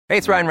Hey,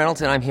 it's Ryan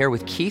Reynolds, and I'm here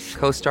with Keith,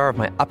 co-star of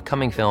my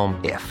upcoming film,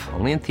 If,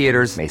 only in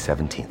theaters May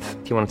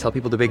 17th. Do you want to tell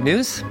people the big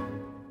news?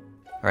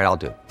 All right, I'll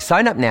do it.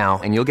 Sign up now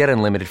and you'll get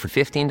unlimited for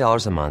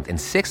 $15 a month and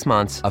 6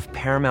 months of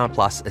Paramount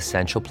Plus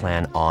Essential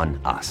Plan on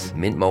us.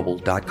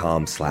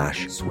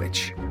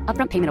 MintMobile.com/switch.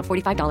 Upfront payment of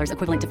 $45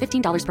 equivalent to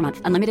 $15 per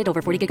month. Unlimited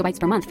over 40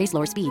 gigabytes per month. Face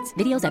lower speeds.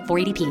 Videos at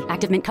 480p.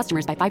 Active Mint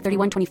customers by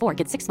 531.24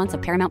 get 6 months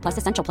of Paramount Plus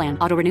Essential Plan.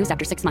 Auto renews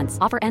after 6 months.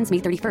 Offer ends May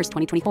 31st,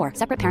 2024.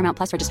 Separate Paramount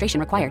Plus registration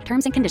required.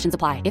 Terms and conditions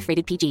apply if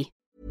rated PG.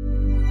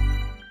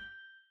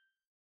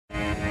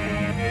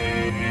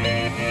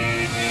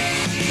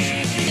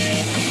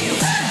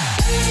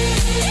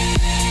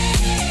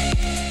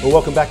 Well,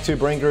 welcome back to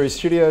Brain Guru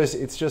Studios.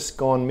 It's just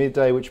gone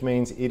midday, which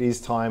means it is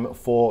time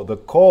for the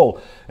call.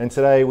 And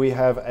today we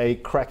have a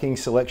cracking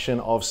selection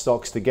of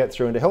stocks to get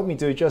through. And to help me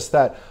do just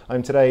that,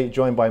 I'm today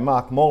joined by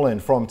Mark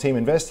Moreland from Team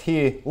Invest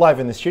here live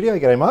in the studio.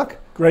 G'day, Mark.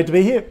 Great to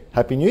be here.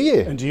 Happy New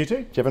Year. And to you too.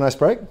 Did you have a nice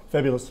break?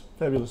 Fabulous.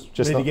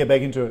 Just need to get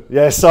back into it.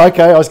 Yes,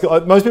 okay.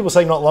 Most people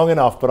say not long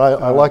enough, but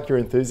I like your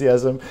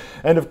enthusiasm.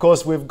 And of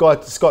course, we've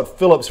got Scott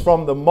Phillips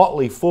from the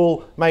Motley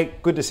Fool.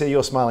 Mate, good to see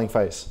your smiling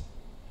face.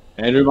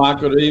 Andrew, Mark,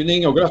 good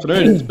evening or good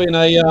afternoon. It's been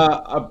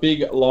a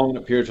big, long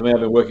period for me. I've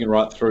been working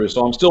right through.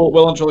 So I'm still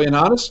well and truly in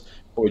harness.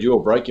 Boy, you a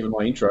break given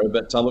my intro,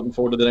 but looking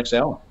forward to the next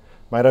hour.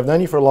 Mate, I've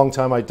known you for a long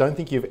time. I don't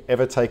think you've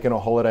ever taken a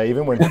holiday,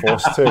 even when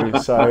forced to.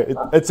 So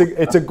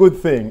it's a good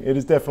thing. It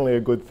is definitely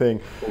a good thing.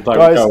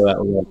 Guys,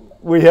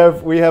 we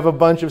have a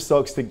bunch of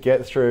stocks to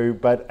get through,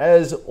 but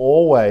as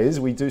always,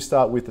 we do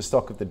start with the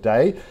stock of the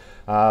day.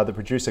 The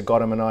producer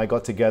Gotham and I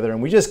got together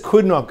and we just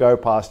could not go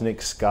past Nick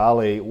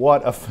Scali.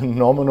 What a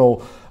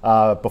phenomenal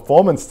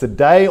performance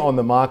today on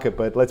the market,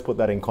 but let's put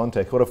that in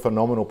context. What a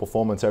phenomenal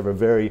performance over a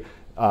very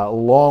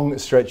long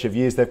stretch of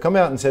years. They've come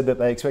out and said that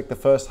they expect the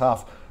first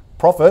half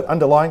profit,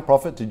 underlying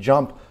profit, to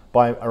jump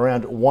by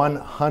around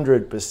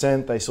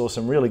 100%. They saw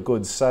some really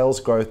good sales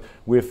growth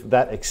with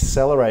that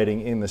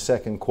accelerating in the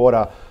second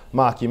quarter.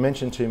 Mark, you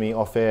mentioned to me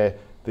off air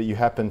that you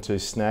happened to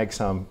snag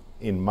some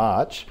in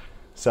March.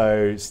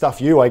 So stuff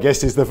you, I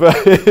guess, is the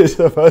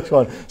first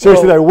one.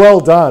 Seriously though,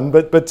 well done.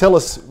 But tell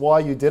us why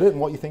you did it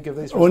and what you think of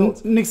these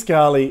results. Well, Nick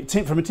Scali,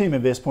 from a Team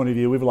Invest point of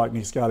view, we've liked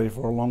Nick Scali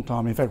for a long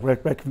time. In fact,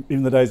 back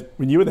in the days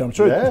when you were there, I'm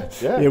sure. Yeah.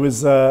 It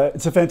was.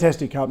 It's a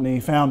fantastic company.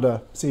 Founder,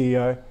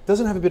 CEO.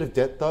 Doesn't have a bit of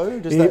debt though.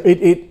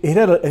 It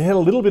had a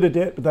little bit of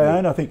debt, but they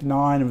own I think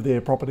 9 of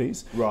their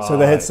properties. Right. So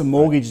they had some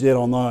mortgage debt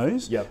on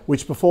those,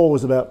 which before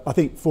was about I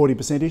think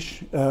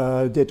 40%ish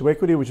debt to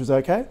equity, which was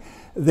okay.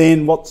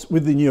 Then what's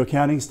with the new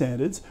accounting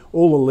standards,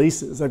 all the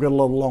leases, they've got a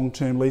lot of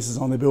long-term leases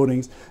on their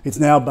buildings, it's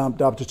now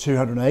bumped up to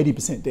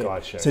 280% debt.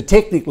 Gotcha. So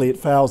technically it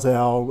fails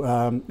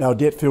our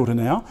debt filter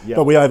now,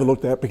 but we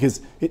overlooked that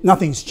because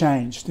nothing's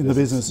changed in the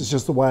business, it's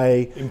just the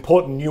way...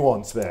 Important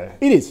nuance there.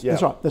 It is,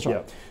 that's right.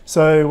 Yep.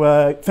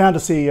 So founder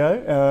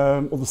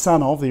CEO, or the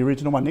son of the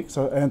original one, Nick,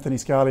 so Anthony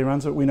Scali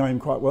runs it, we know him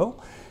quite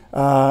well.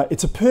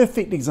 It's a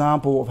perfect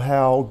example of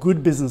how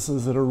good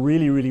businesses that are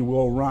really, really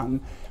well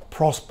run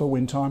prosper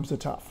when times are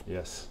tough.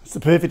 Yes. It's the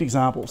perfect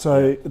example.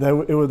 So they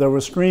were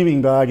a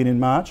screaming bargain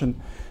in March,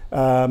 and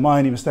my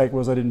only mistake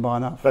was I didn't buy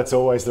enough. That's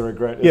always the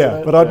regret, isn't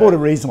it? But I bought a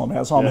reasonable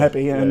amount, so I'm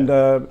happy. And my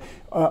a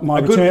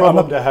good return,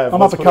 problem to have.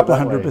 I'm up a couple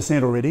of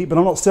 100% already, but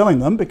I'm not selling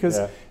them because,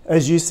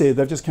 as you said,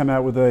 they've just come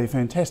out with a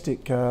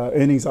fantastic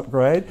earnings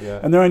upgrade,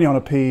 and they're only on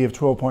a P of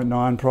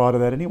 12.9 prior to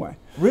that anyway.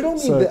 Riddle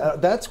me,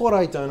 that's what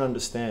I don't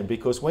understand,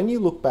 because when you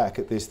look back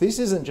at this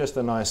isn't just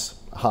a nice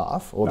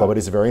half, although it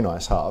is a very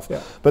nice half,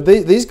 but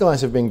these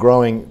guys have been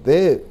growing,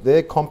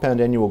 their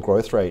compound annual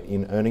growth rate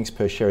in earnings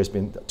per share has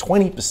been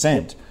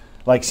 20%,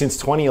 like since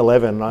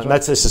 2011, and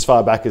that's just as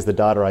far back as the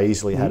data I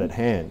easily had at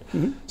hand.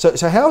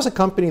 So how is a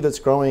company that's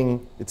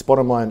growing its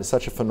bottom line at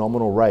such a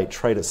phenomenal rate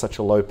trade at such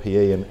a low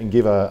PE and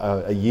give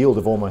a yield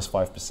of almost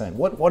 5%?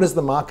 What is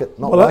the market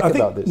not like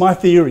about this? My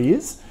theory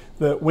is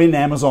that when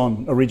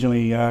Amazon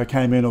originally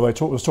came in, or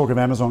there was talk of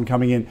Amazon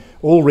coming in,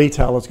 all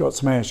retailers got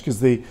smashed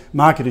because the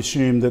market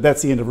assumed that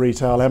that's the end of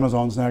retail.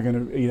 Amazon's now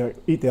going to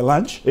eat their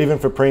lunch. Even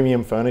for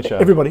premium furniture?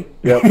 Everybody.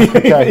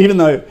 Okay. Even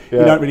though you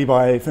don't really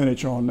buy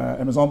furniture on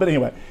Amazon. But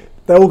anyway,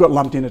 they all got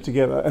lumped in it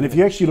together. And if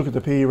you actually look at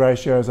the PE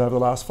ratios over the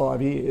last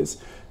 5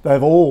 years,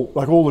 they've all,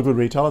 like all the good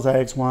retailers,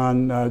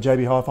 AX1,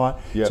 JB Hi-Fi,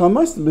 so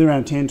mostly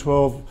around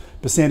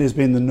 10-12% has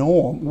been the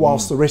norm,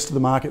 whilst the rest of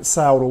the market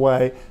sailed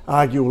away,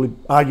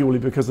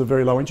 arguably because of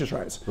very low interest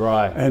rates.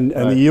 And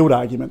the yield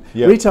argument.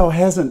 Retail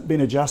hasn't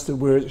been adjusted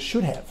where it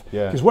should have.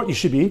 Because what you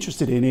should be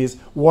interested in is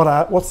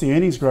what's the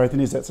earnings growth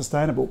and is that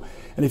sustainable?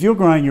 And if you're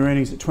growing your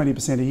earnings at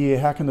 20% a year,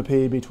 how can the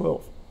PE be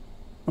 12?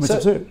 I mean,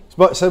 it's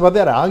absurd. So by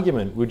that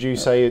argument, would you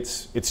say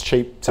it's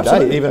cheap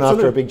today, even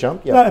after a big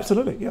jump? No,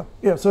 absolutely,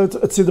 yeah. So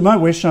it's at the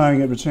moment we're showing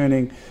it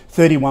returning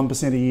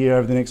 31% a year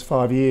over the next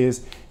 5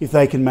 years if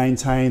they can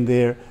maintain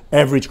their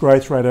average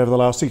growth rate over the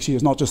last 6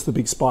 years, not just the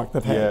big spike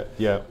they've had.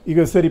 You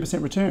got a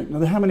 30% return.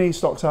 Now, how many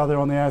stocks are there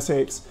on the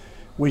ASX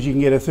where you can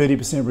get a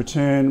 30%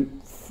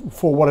 return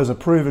for what is a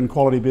proven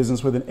quality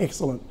business with an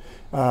excellent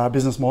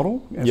business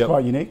model? It's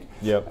quite unique.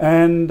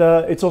 And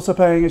it's also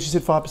paying, as you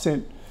said,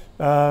 5%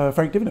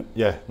 franked dividend.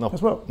 Yeah,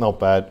 as well. Not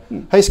bad.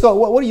 Hey, Scott,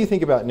 what do you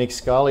think about Nick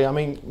Scali? I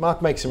mean,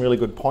 Mark makes some really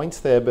good points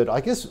there, but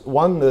I guess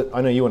one that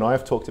I know you and I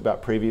have talked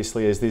about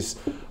previously is this,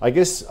 I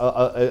guess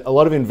a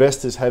lot of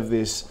investors have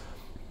this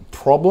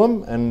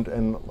problem,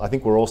 and I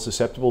think we're all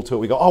susceptible to it.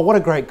 We go, oh, what a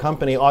great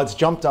company. Oh, it's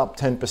jumped up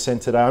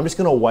 10% today. I'm just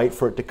going to wait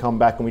for it to come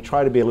back, and we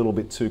try to be a little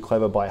bit too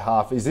clever by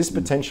half. Is this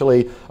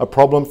potentially a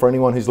problem for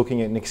anyone who's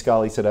looking at Nick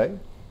Scali today?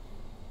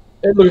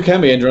 Look, it can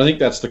be, Andrew. I think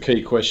that's the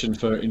key question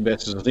for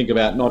investors to think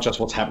about, not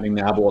just what's happening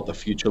now, but what the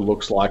future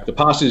looks like. The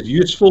past is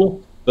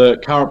useful. The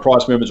current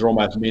price movements are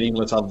almost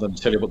meaningless other than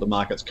to tell you what the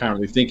market's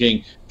currently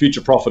thinking.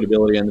 Future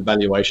profitability and the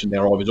valuation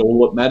thereof is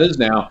all that matters.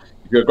 Now,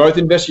 if you're a growth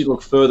investor, you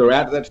look further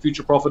out at that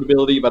future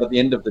profitability, but at the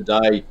end of the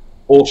day,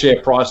 all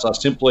share prices are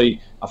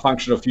simply a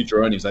function of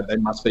future earnings. They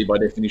must be by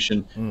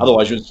definition.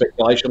 Otherwise, you're in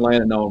speculation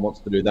land and no one wants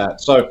to do that.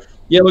 So,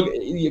 yeah, look,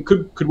 it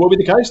could well be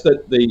the case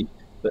that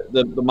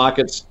the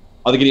market's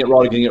either getting it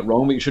right or getting it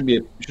wrong, but you shouldn't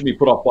be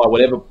put off by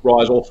whatever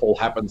rise or fall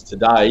happens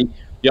today.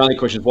 The only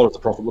question is, what does the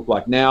profit look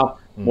like now?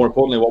 More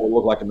importantly, what will it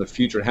look like in the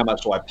future, and how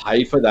much do I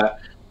pay for that?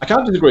 I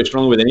can't disagree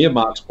strongly with any of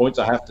Mark's points,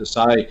 I have to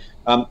say.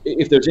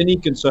 If there's any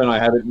concern I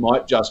have, it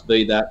might just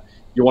be that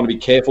you want to be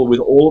careful with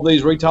all of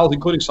these retailers,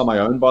 including some I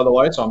own, by the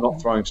way, so I'm not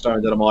throwing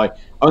stones out of my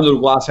own little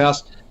glass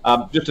house,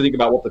 just to think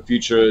about what the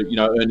future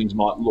earnings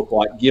might look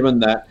like, given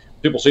that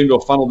people seem to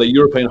have funneled their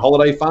European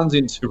holiday funds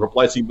into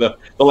replacing the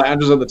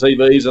lounges and the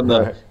TVs and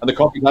the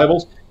coffee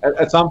tables.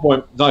 At some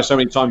point, there's so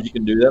many times you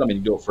can do that. I mean,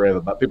 you do it forever,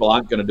 but people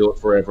aren't going to do it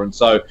forever. And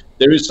so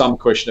there is some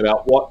question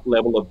about what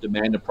level of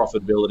demand and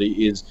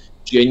profitability is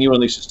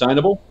genuinely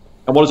sustainable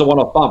and what is a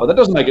one-off bump. But that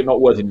doesn't make it not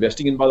worth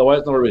investing in, by the way.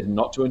 It's not a reason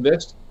not to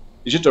invest.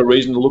 It's just a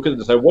reason to look at it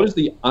and say, what is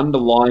the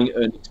underlying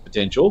earnings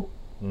potential?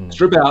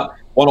 Strip out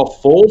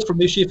one-off falls from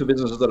this year for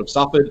businesses that have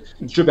suffered,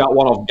 strip out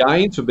one-off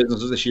gains for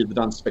businesses this year that have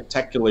done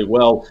spectacularly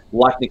well,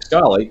 like Nick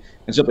Scali,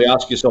 and simply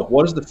ask yourself,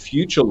 what does the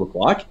future look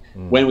like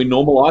when we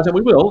normalise, and we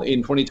will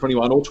in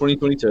 2021 or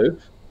 2022,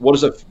 what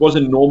does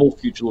a normal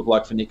future look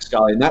like for Nick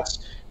Scali? And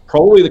that's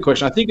probably the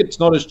question. I think it's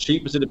not as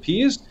cheap as it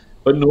appears,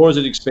 but nor is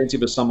it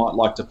expensive as some might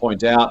like to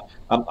point out.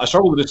 I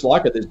struggle to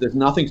dislike it. There's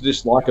nothing to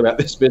dislike about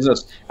this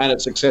business and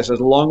its success, as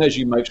long as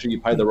you make sure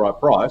you pay the right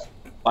price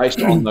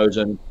based on those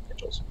earning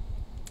potentials.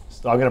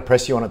 I'm going to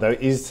press you on it though.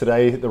 Is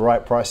today the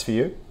right price for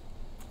you?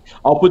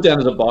 I'll put down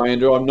as a buy,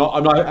 Andrew.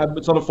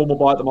 It's not a formal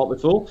buy at the Motley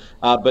Fool,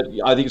 but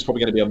I think it's probably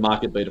going to be a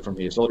market beater from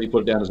here. So let me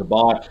put it down as a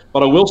buy.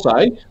 But I will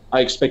say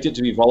I expect it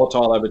to be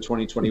volatile over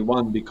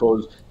 2021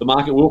 because the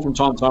market will from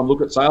time to time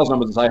look at sales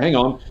numbers and say, hang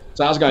on,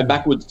 sales are going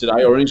backwards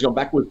today or earnings going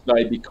backwards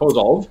today because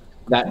of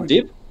that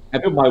dip.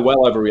 And people may well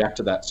overreact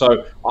to that.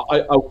 So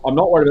I'm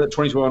not worried about the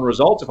 2021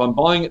 results. If I'm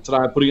buying it today,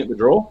 I'm putting it in the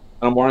drawer,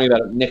 and I'm worrying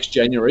about it next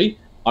January.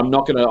 I'm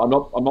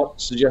not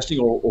suggesting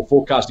or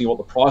forecasting what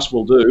the price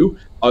will do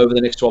over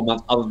the next 12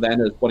 months, other than,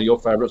 as one of your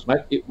favourites,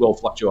 mate, it will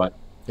fluctuate.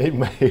 It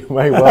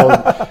may well,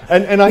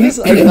 and I guess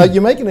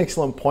you make an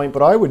excellent point,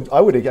 but I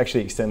would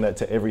actually extend that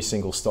to every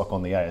single stock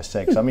on the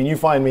ASX. I mean, you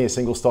find me a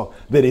single stock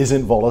that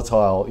isn't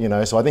volatile,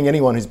 so I think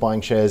anyone who's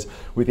buying shares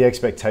with the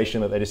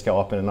expectation that they just go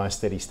up in a nice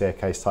steady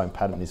staircase time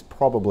pattern is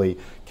probably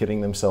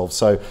kidding themselves.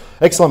 So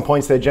excellent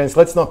points there, gents.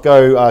 Let's not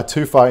go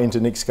too far into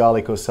Nick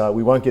Scali because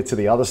we won't get to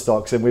the other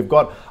stocks, and we've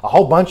got a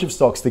whole bunch of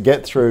stocks to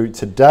get through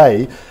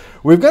today.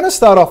 We're going to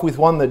start off with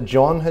one that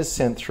John has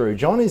sent through.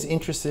 John is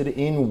interested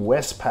in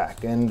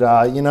Westpac, and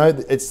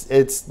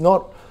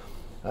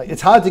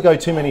it's hard to go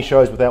too many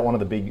shows without one of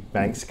the big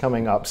banks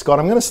coming up. Scott,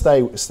 I'm going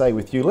to stay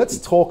with you. Let's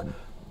talk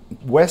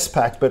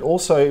Westpac, but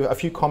also a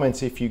few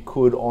comments, if you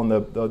could, on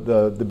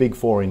the big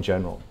four in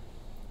general.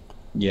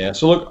 Yeah,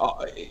 so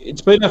look,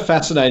 it's been a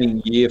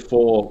fascinating year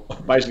for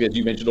basically, as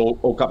you mentioned,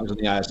 all companies on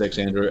the ASX,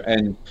 Andrew,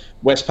 and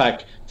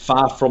Westpac,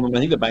 far from them. I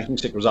think the banking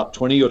sector was up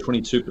 20 or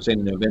 22%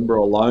 in November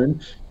alone.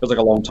 Feels like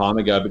a long time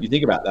ago, but you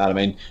think about that. I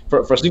mean,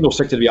 for a single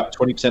sector to be up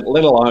 20%,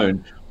 let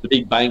alone the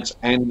big banks,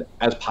 and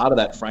as part of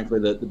that,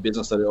 frankly, the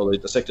business or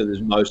the sector that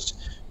is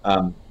most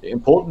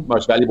important,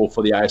 most valuable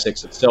for the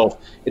ASX itself,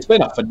 it's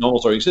been a phenomenal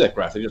story. You see that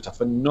graph, it's just a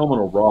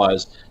phenomenal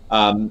rise.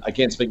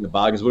 Again, speaking of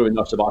bargains, it would have been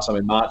nice to buy some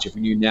in March if we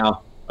knew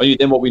now.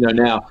 Then what we know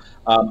now.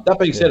 That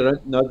being said, I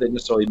don't know they're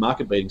necessarily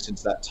market beating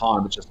since that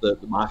time. It's just the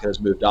market has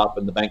moved up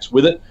and the banks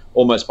with it,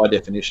 almost by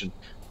definition.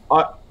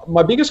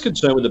 My biggest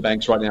concern with the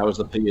banks right now is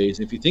the PEs.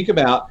 And if you think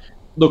about,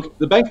 look,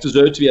 the banks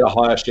deserve to be at a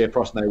higher share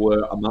price than they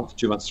were a month,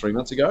 2 months, 3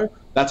 months ago.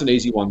 That's an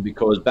easy one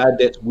because bad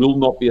debts will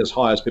not be as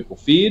high as people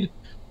feared.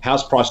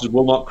 House prices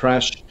will not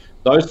crash.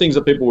 Those things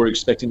that people were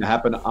expecting to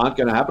happen aren't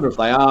going to happen. If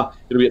they are,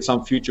 it'll be at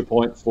some future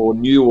point for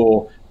new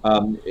or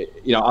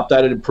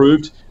updated,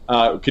 improved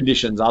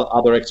conditions,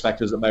 other X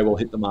factors that may well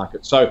hit the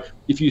market. So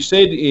if you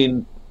said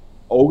in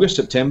August,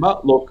 September,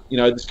 look,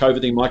 this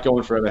COVID thing might go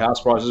on forever,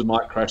 house prices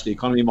might crash, the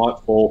economy might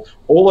fall,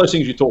 all those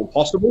things you thought were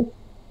possible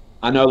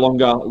are no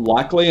longer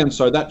likely, and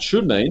so that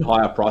should mean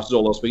higher prices,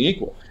 all else being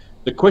equal.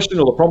 The question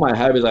or the problem I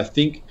have is I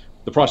think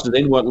the prices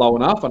then weren't low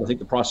enough, and I think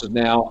the prices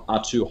now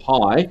are too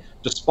high,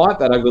 despite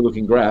that ugly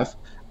looking graph.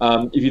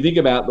 If you think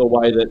about the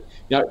way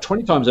that,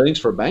 20 times earnings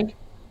for a bank,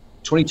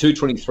 22,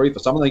 23. For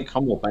some of the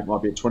Commonwealth Bank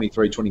might be at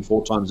 23,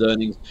 24 times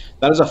earnings.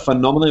 That is a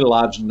phenomenally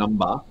large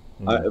number.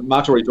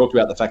 Mark's already talked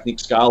about the fact Nick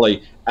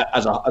Scarley,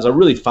 as a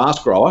really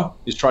fast grower,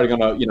 is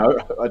trading on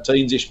a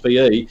teens-ish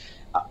PE.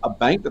 A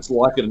bank that's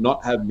likely to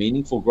not have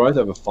meaningful growth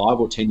over 5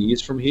 or 10 years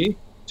from here,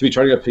 to be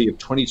trading at a PE of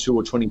 22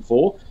 or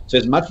 24,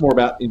 says much more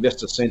about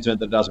investor sentiment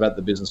than it does about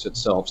the business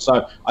itself.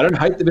 So I don't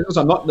hate the business.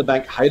 I'm not in the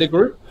bank hater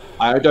group.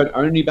 I don't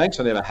own any banks.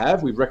 I never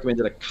have. We've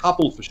recommended a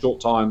couple for short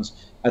times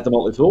at the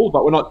Motley Fool,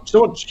 but we're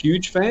still not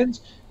huge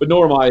fans. But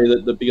nor am I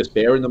the biggest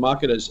bear in the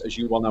market, as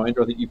you well know,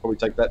 Andrew. I think you probably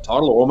take that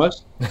title, or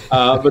almost.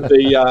 I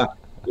think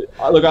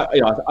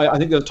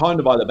there's time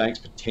to buy the banks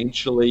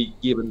potentially,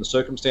 given the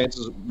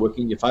circumstances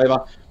working in your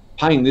favour.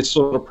 Paying this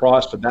sort of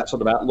price for that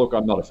sort of outlook,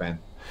 I'm not a fan.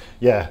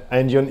 Yeah,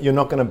 and you're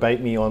not going to bait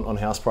me on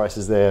house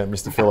prices there,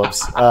 Mr.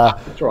 Phillips.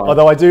 That's right.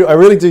 Although I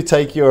really do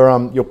take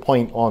your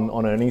point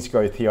on earnings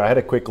growth here. I had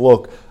a quick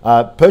look.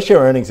 Per share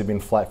earnings have been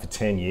flat for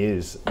 10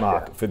 years,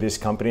 Mark, for this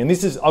company. And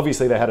this is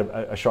obviously they had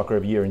a shocker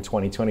of a year in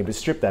 2020, but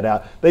strip that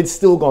out, they'd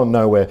still gone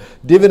nowhere.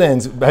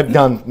 Dividends have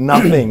done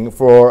nothing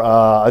for,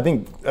 I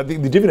think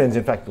the dividends,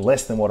 in fact,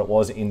 less than what it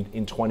was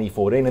in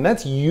 2014. And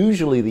that's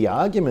usually the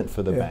argument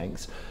for the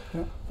banks.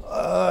 Yeah.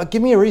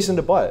 Give me a reason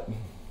to buy it.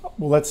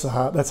 Well, that's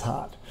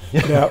hard.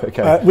 Yeah. Now,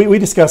 Okay. We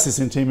discussed this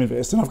in Team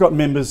Invest, and I've got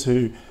members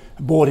who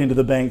bought into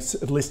the banks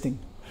at listing.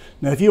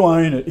 Now, if you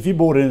own it, if you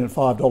bought it in at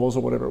 $5 or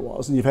whatever it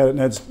was, and you've had it,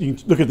 now you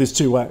can look at this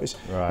two ways.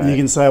 Right. And you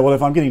can say, well,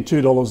 if I'm getting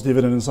 $2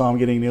 dividend, and so I'm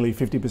getting nearly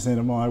 50%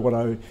 of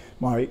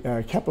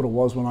my capital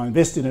was when I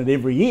invest in it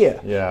every year.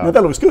 Yeah. Now,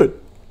 that looks good.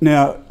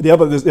 Now, the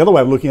other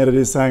way of looking at it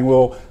is saying,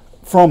 well,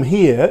 from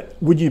here,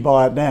 would you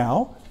buy it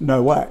now?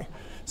 No way.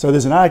 So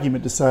there's an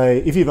argument to say,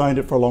 if you've owned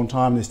it for a long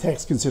time, there's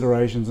tax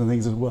considerations and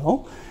things as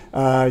well.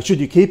 Should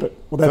you keep it?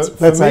 Well,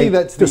 that's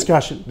a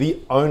discussion. The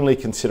only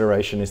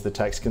consideration is the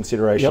tax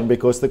consideration,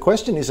 because the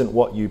question isn't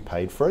what you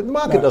paid for it. The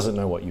market doesn't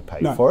know what you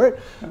paid for it.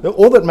 No.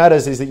 All that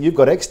matters is that you've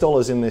got X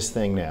dollars in this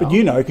thing now. But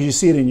you know, because you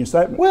see it in your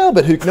statement. Well,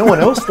 but no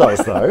one else does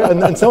though, and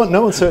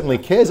no one certainly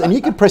cares. And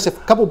you could press a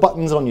couple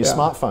buttons on your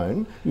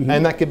smartphone,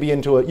 and that could be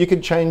into it. You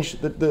could change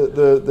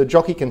the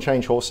jockey can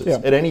change horses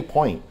at any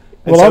point.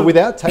 And so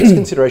without tax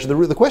consideration,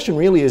 the question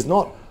really is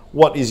not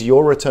what is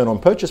your return on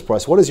purchase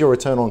price, what is your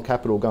return on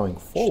capital going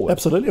forward?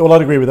 Absolutely. Well,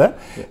 I'd agree with that.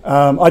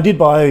 Yeah. I did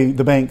buy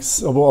the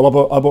banks. I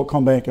bought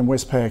Combank and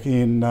Westpac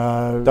in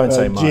Don't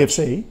say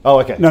GFC.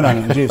 Oh, okay. No,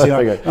 GFC.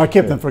 Okay. I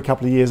kept them for a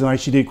couple of years and I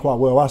actually did quite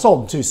well. I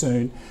sold them too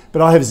soon,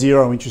 but I have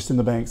zero interest in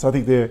the banks. I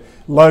think they're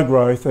low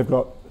growth. They've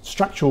got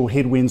structural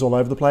headwinds all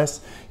over the place.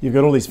 You've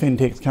got all these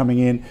fintechs coming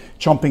in,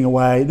 chomping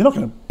away. They're not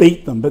going to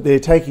beat them, but they're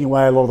taking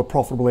away a lot of the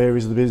profitable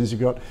areas of the business.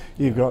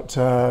 You've got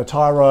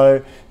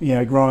Tyro,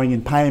 growing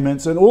in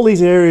payments, and all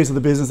these areas of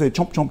the business. They're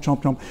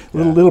chomp,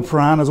 little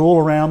piranhas all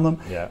around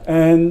them,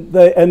 and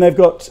they've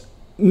got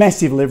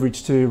massive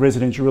leverage to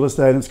residential real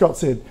estate. And Scott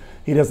said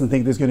he doesn't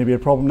think there's going to be a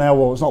problem now.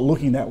 Well, it's not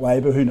looking that way,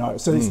 but who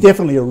knows? So it's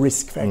definitely a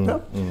risk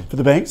factor for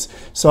the banks.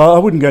 So I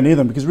wouldn't go near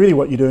them, because really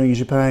what you're doing is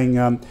you're paying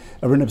an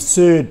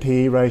absurd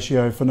PE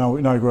ratio for no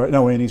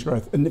earnings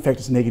growth. And in fact,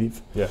 it's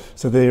negative. Yeah.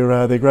 So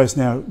their growth's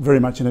now very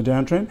much in a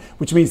downtrend,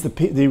 which means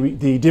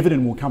the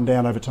dividend will come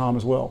down over time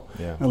as well,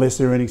 unless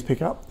their earnings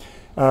pick up.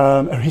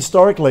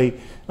 Historically,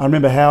 I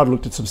remember Howard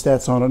looked at some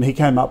stats on it, and he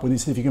came up with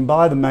this: if you can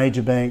buy the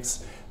major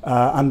banks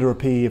under a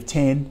PE of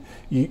 10,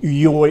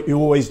 you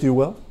always do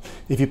well.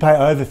 If you pay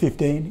over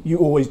 15, you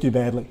always do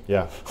badly.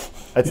 Yeah,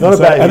 it's not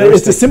about heuristic.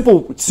 It's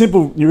a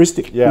simple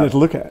heuristic to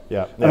look at.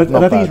 Yeah, and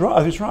I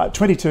think he's right.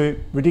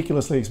 22,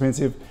 ridiculously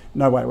expensive.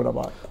 No way would I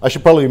buy it. I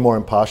should probably be more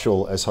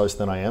impartial as host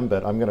than I am,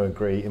 but I'm going to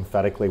agree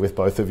emphatically with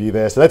both of you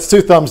there. So that's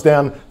 2 thumbs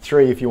down,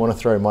 3 if you want to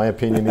throw my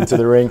opinion into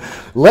the ring.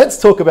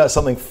 Let's talk about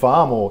something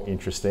far more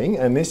interesting,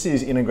 and this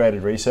is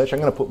integrated research. I'm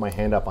going to put my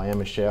hand up. I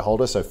am a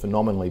shareholder, so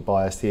phenomenally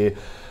biased here.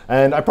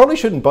 And I probably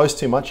shouldn't boast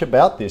too much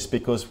about this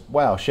because,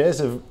 wow, shares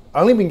have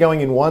only been going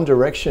in one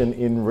direction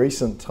in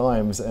recent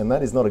times, and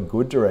that is not a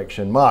good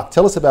direction. Mark,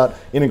 tell us about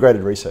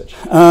integrated research.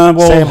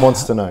 Sam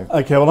wants to know.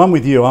 Okay, well, I'm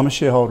with you. I'm a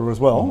shareholder as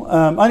well.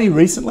 Only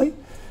recently,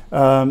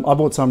 I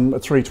bought some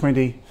at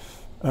 320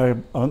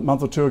 a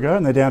month or two ago,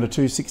 and they're down to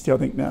 260, I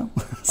think, now.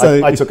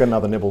 So I took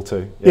another nibble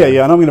too. Yeah,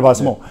 and I'm going to buy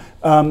some more.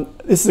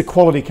 This is a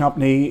quality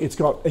company. It's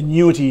got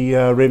annuity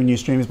revenue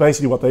streams.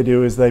 Basically what they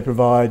do is they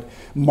provide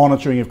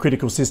monitoring of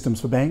critical systems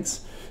for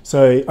banks.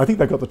 So I think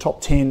they've got the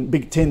top 10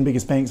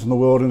 biggest banks in the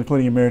world,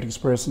 including American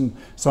Express and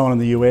so on in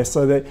the US.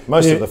 So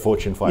most of the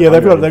Fortune 500.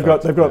 Yeah, they've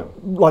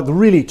got like the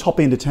really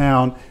top end of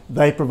town.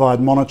 They provide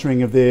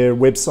monitoring of their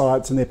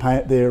websites and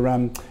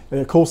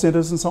their call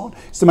centers and so on,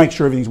 to make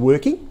sure everything's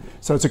working.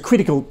 So it's a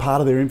critical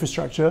part of their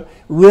infrastructure,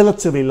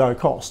 relatively low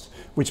cost,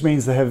 which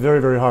means they have very,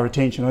 very high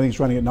retention. I think it's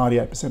running at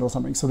 98% or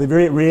something. So they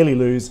very rarely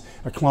lose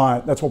a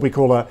client. That's what we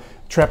call a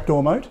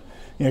trapdoor moat.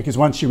 Because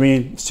once you're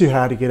in, it's too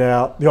hard to get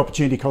out. The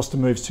opportunity cost to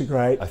move is too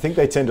great. I think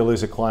they tend to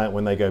lose a client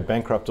when they go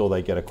bankrupt or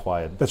they get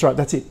acquired. That's right.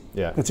 That's it.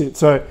 Yeah. That's it.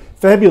 So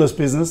fabulous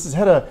business. It's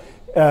had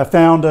a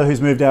founder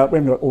who's moved out. We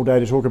haven't got all day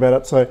to talk about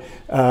it. So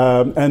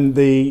and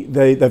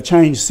they've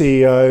changed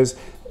CEOs.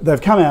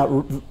 They've come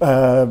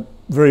out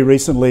very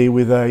recently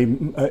with a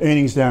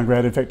earnings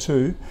downgrade, in fact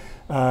two,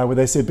 where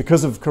they said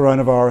because of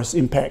coronavirus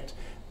impact,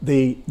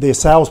 their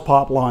sales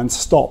pipeline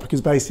stopped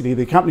because basically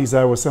the companies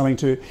they were selling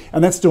to,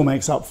 and that still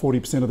makes up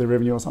 40% of their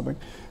revenue or something,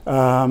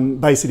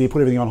 basically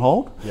put everything on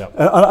hold. Yep.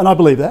 And I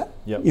believe that.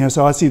 Yep.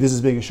 So I see this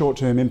as being a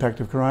short-term impact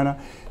of corona.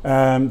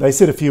 They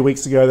said a few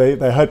weeks ago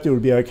they hoped it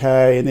would be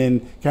okay, and then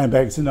came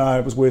back and said no,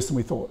 it was worse than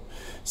we thought.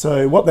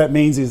 So what that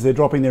means is they're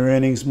dropping their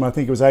earnings from, I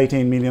think it was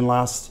 18 million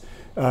last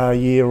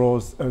year, or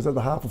was it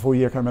the half or full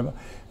year, I can't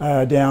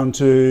remember, down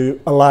to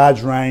a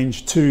large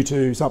range, 2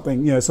 to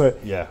something, so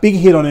big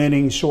hit on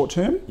earnings short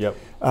term. Yep.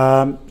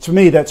 To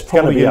me, that's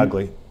probably going to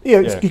be ugly.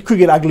 It could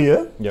get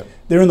uglier. Yep.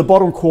 They're in the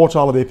bottom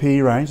quartile of their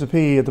PE range. The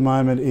PE at the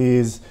moment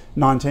is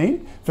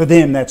 19. For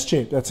them, that's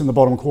cheap. That's in the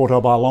bottom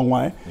quartile by a long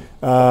way.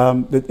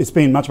 It's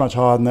been much, much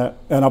higher than that,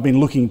 and I've been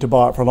looking to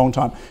buy it for a long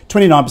time.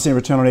 29%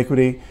 return on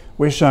equity.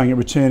 We're showing it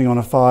returning on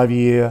a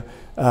 5-year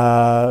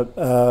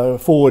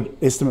forward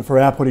estimate for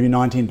our point of view,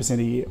 19%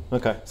 a year.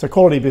 Okay. So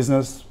quality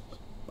business.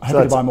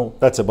 Happy to buy more.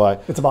 That's a buy.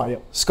 It's a buy, yeah.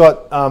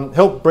 Scott,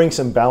 help bring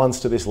some balance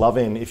to this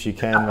love-in if you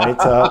can, mate.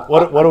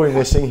 What are we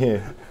missing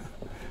here?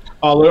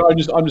 Oh, look,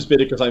 I'm just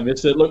bitter because I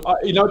missed it. Look,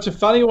 it's a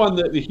funny one.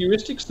 The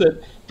heuristics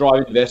that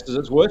drive investors,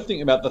 it's worth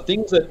thinking about the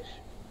things that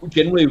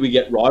generally we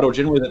get right or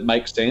generally that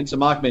make sense. And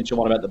Mark mentioned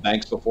one about the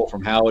banks before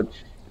from Howard.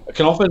 It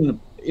can often,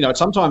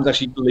 sometimes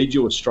actually lead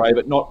you astray,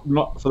 but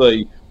not for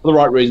the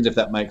right reasons, if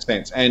that makes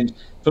sense. And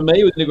for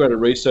me, with integrated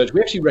research, we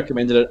actually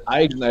recommended it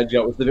age and age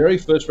ago. It was the very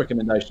first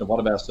recommendation of one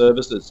of our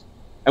services.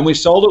 And we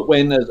sold it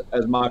when,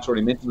 as Mark's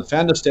already mentioned, the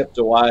founder stepped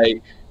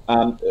away,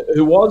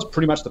 who was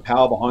pretty much the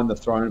power behind the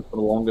throne for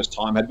the longest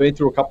time, had been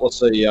through a couple of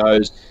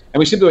CEOs. And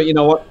we simply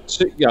went,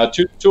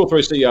 two or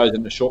three CEOs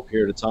in a short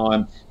period of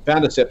time,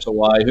 founder steps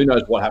away, who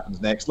knows what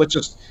happens next? Let's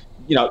just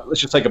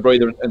take a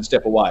breather and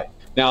step away.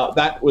 Now,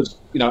 that was,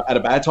 at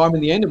a bad time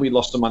in the end, and we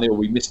lost some money or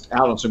we missed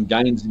out on some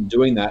gains in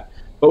doing that.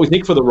 But we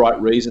think for the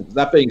right reasons.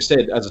 That being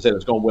said, as I said,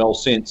 it's gone well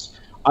since.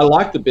 I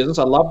like the business.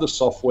 I love the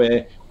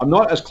software. I'm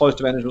not as close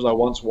to management as I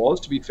once was.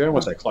 To be fair,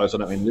 when I say close, I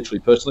don't mean literally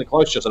personally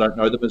close, just I don't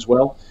know them as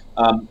well.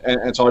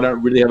 And so I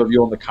don't really have a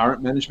view on the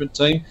current management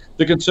team.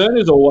 The concern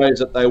is always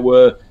that they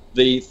were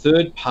the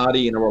third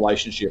party in a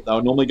relationship. They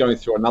were normally going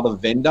through another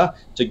vendor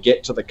to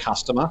get to the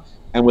customer.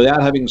 And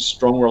without having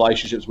strong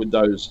relationships with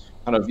those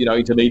kind of,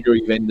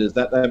 intermediary vendors,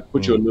 that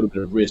puts you at a little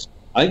bit of risk.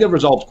 I think they've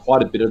resolved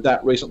quite a bit of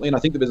that recently, and I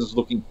think the business is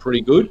looking pretty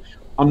good.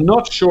 I'm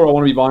not sure I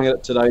want to be buying it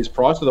at today's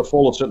price, but the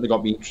fall has certainly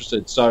got me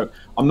interested. So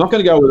I'm not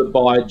going to go with a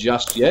buy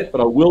just yet, but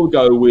I will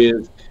go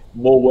with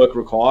more work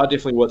required.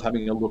 Definitely worth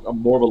having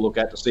more of a look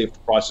at to see if the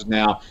price is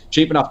now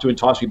cheap enough to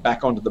entice me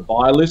back onto the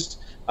buy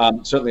list.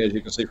 Certainly, as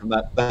you can see from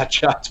that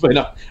chart, it's been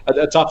a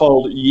tough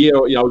old year,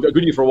 a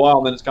good year for a while,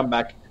 and then it's come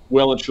back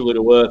well and truly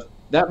to earth.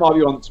 That might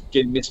be one that's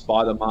getting missed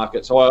by the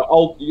market. So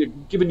I'll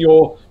given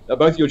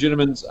both your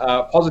gentlemen's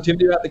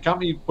positivity about the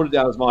company, put it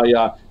down as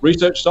my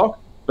research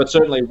stock, but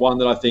certainly one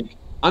that I think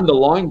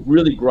underlying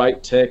really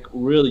great tech,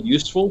 really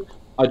useful.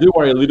 I do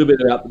worry a little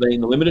bit about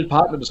being the limited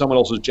partner to someone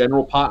else's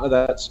general partner.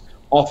 That's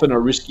often a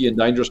risky and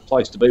dangerous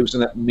place to be. We've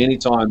seen that many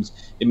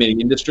times in many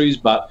industries,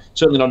 but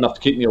certainly not enough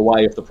to keep me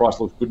away if the price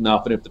looks good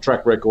enough and if the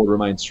track record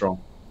remains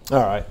strong. All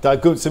right,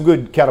 some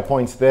good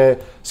counterpoints there.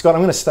 Scott,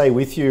 I'm going to stay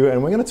with you,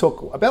 and we're going to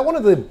talk about one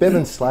of the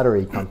Bevan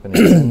Slattery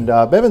companies. And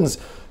Bevan's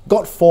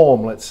got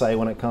form, let's say,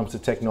 when it comes to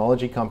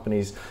technology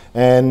companies.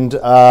 And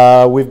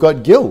we've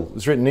got Gil,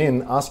 who's written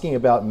in, asking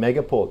about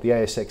Megaport. The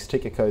ASX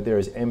ticker code there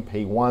is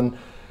MP1.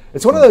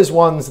 It's one of those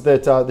ones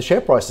that the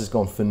share price has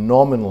gone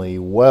phenomenally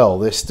well.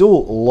 They're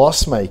still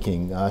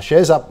loss-making.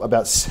 Shares up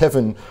about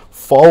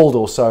 7-fold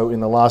or so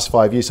in the last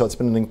 5 years, so it's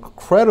been an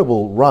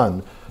incredible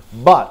run.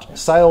 But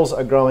sales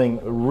are growing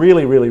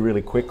really, really,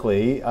 really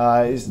quickly.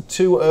 Is it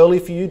too early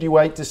for you? Do you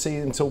wait to see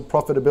until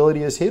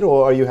profitability is hit,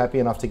 or are you happy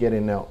enough to get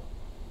in now?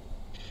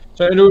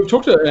 So, we've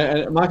talked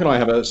to, Mark and I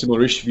have a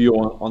similar-ish view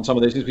on some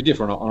of these things. We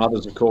differ on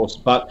others, of course.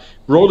 But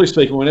broadly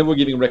speaking, whenever we're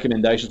giving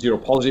recommendations here or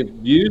positive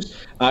views,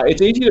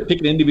 it's easy to pick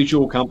an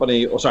individual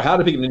company, how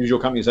to pick an individual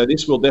company and say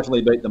this will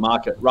definitely beat the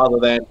market, rather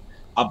than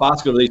a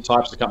basket of these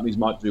types of companies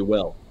might do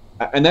well.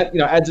 And that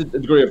adds a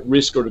degree of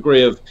risk or a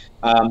degree of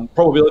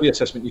probability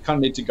assessment you kind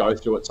of need to go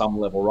through at some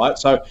level, right?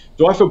 So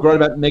do I feel great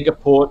about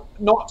Megaport?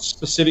 Not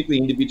specifically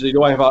individually.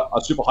 Do I have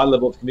a super high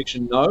level of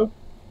conviction? No.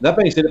 That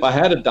being said, if I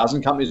had a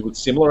dozen companies with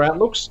similar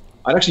outlooks,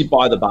 I'd actually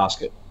buy the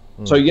basket.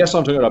 So yes,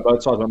 I'm talking about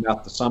both sides of my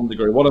mouth to some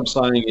degree. What I'm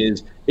saying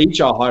is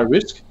each are high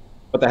risk,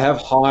 but they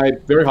have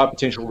very high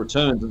potential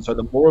returns. And so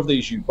the more of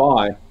these you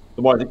buy,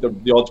 the more I think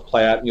the odds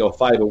play out in your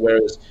favour.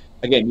 Whereas,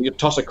 again, you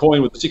toss a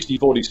coin with a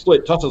 60-40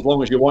 split, toss as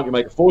long as you want, you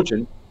make a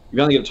fortune. If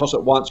you only get to toss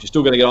it once, you're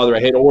still going to get either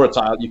a head or a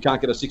tail. You can't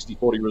get a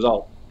 60-40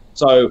 result.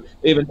 So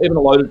even a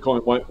loaded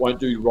coin won't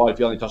do you right if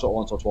you only toss it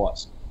once or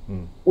twice.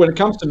 When it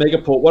comes to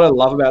Megaport, what I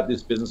love about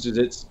this business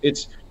is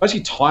it's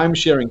basically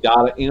time-sharing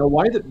data in a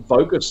way that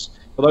Vocus,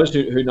 for those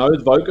who know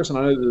Vocus, and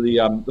I know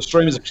that the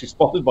stream is actually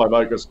sponsored by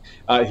Vocus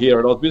here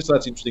at Ausbiz, so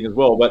that's interesting as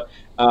well. But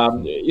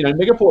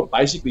Megaport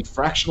basically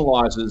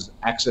fractionalizes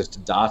access to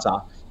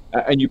data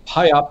and you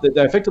pay up, that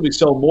they effectively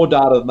sell more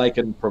data than they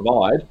can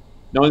provide,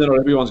 knowing that not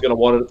everyone's going to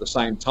want it at the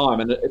same time.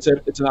 And it's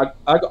an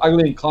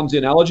ugly and clumsy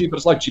analogy, but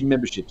it's like gym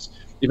memberships.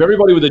 If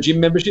everybody with a gym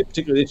membership,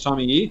 particularly this time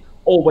of year,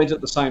 all went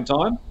at the same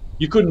time,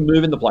 you couldn't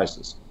move into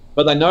places.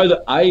 But they know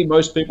that A,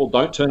 most people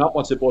don't turn up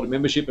once they've bought a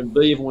membership, and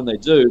B, even when they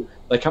do,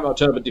 they turn up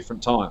at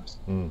different times.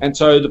 And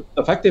so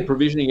the fact they're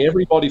provisioning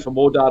everybody for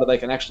more data they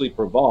can actually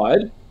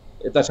provide,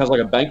 if that sounds like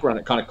a bank run,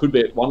 it kind of could be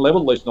at one level,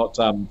 at least not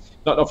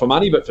for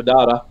money, but for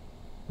data.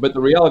 But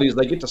the reality is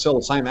they get to sell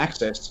the same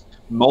access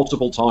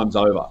multiple times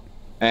over.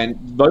 And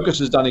Vocus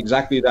has done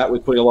exactly that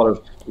with putting a lot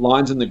of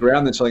lines in the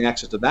ground, then selling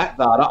access to that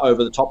data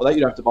over the top of that. You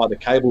don't have to buy the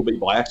cable, but you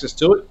buy access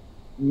to it.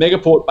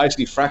 Megaport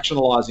basically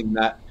fractionalizing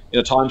that in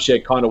a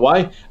timeshare kind of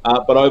way,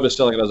 but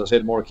overselling it, as I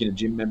said, more akin to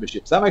gym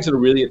memberships. That makes it a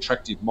really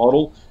attractive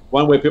model,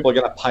 one where people are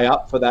going to pay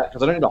up for that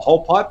because they don't need a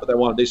whole pipe, but they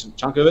want a decent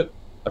chunk of it.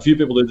 A few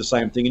people do the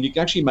same thing, and you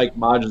can actually make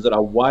margins that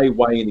are way,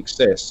 way in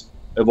excess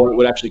of what it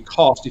would actually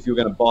cost if you were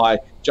going to buy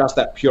just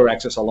that pure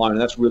access alone, and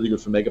that's really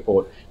good for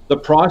Megaport. The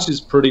price is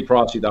pretty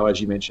pricey, though,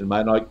 as you mentioned,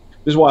 mate.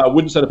 This is why I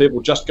wouldn't say to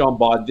people, just go and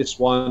buy this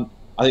one.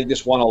 I think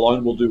this one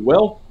alone will do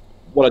well.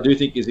 What I do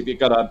think is if you've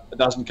got a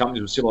dozen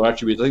companies with similar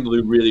attributes, I think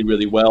they'll do really,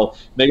 really well.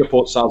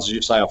 Megaport sales, as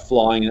you say, are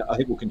flying, and I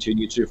think will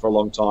continue to for a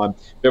long time.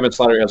 Bevan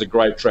Slattery has a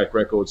great track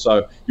record,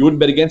 so you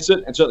wouldn't bet against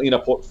it, and certainly in a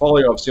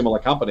portfolio of similar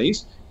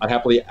companies, I'd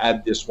happily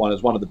add this one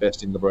as one of the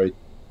best in the breed.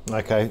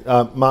 Okay.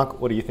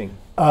 Mark, what do you think?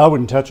 I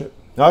wouldn't touch it.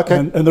 Okay.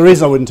 And the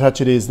reason I wouldn't touch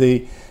it is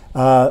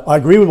I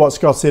agree with what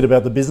Scott said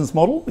about the business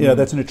model. You know,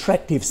 that's an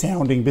attractive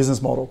sounding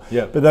business model.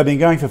 Yeah. But they've been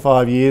going for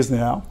 5 years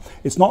now.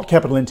 It's not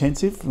capital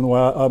intensive from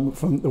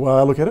the way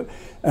I look at it.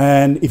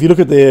 And if you look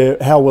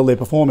at how well they're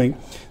performing,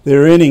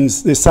 their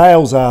earnings, their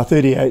sales are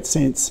 38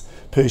 cents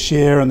per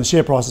share, and the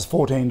share price is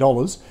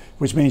 $14,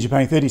 which means you're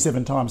paying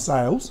 37 times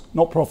sales,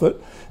 not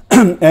profit.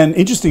 And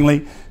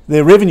interestingly,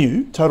 their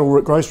revenue, total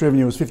gross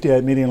revenue, was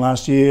 58 million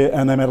last year,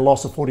 and they made a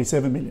loss of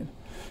 47 million.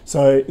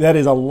 So that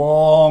is a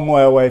long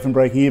way away from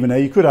breaking even. Now,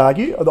 you could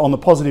argue on the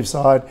positive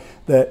side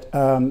that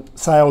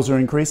sales are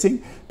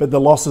increasing, but the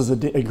losses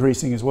are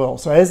increasing as well.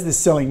 So as they're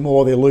selling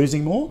more, they're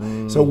losing more.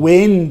 So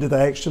when do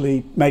they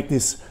actually make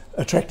this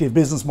attractive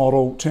business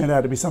model turn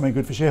out to be something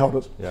good for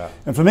shareholders? Yeah.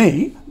 And for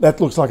me,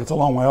 that looks like it's a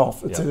long way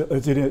off. It's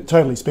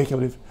totally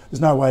speculative. There's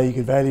no way you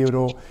could value it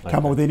or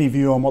come up with any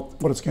view on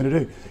what it's going to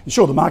do. And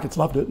sure, the market's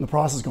loved it and the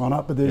price has gone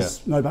up, but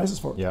there's no basis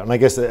for it. Yeah, and I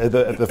guess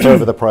the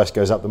further the price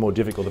goes up, the more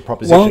difficult the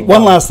proposition.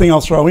 One last thing I'll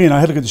throw in. I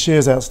had a look at the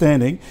shares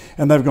outstanding,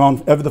 and they've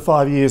gone over the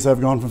 5 years.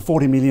 They've gone from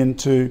 40 million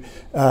to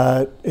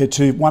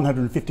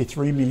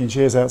 153 million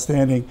shares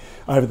outstanding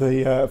over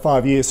the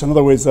 5 years. So in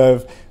other words,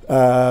 they've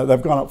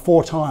gone up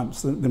 4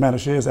 times the amount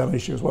of shares out of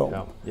issue as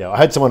well. Yeah. I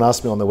had someone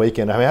ask me on the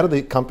weekend, how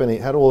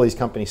do all these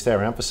companies stay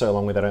around for so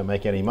long where they don't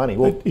make any money?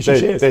 Well,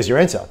 there's your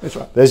answer. That's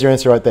right. There's your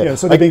answer right there. Yeah,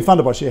 so they're being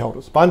funded by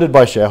shareholders. Funded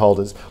by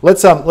shareholders.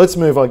 Let's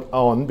move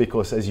on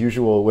because, as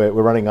usual, we're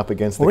running up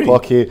against the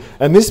clock here.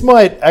 And this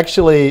might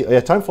actually,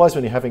 time flies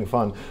when you're having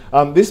fun.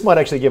 This might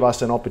actually give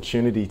us an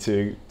opportunity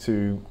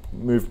to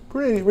move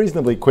pretty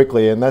reasonably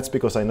quickly, and that's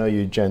because I know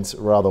you gents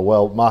rather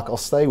well. Mark, I'll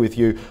stay with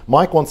you.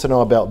 Mike wants to know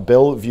about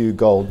Bellevue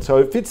Gold. So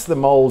it fits the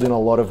mold in a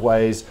lot of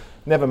ways.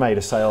 Never made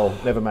a sale,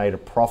 never made a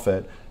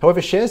profit.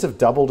 However, shares have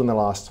doubled in the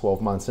last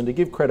 12 months, and to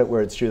give credit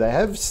where it's due, they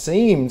have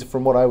seemed,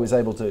 from what I was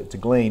able to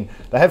glean,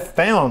 they have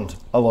found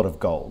a lot of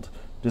gold.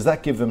 Does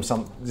that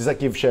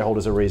give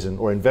shareholders a reason,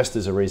 or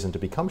investors a reason, to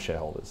become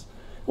shareholders?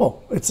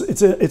 Well,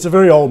 it's a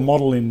very old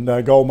model in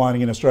gold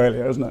mining in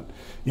Australia, isn't it?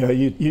 You know,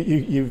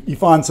 you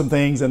find some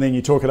things and then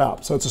you talk it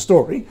up. So it's a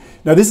story.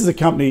 Now, this is a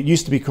company. It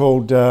used to be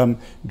called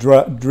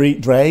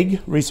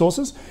Drag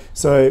Resources.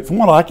 So from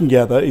what I can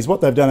gather, is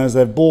what they've done is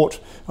they've bought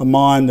a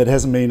mine that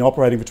hasn't been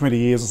operating for 20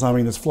 years or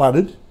something, that's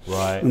flooded,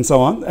 right, and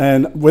so on.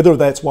 And whether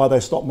that's why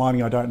they stopped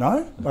mining, I don't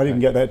know. I didn't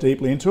get that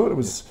deeply into it. It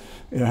was,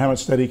 how much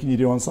study can you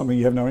do on something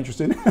you have no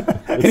interest in?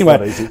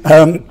 Anyway,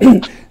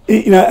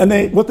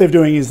 and what they're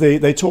doing is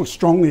they talk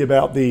strongly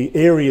about the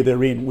area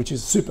they're in, which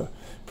is super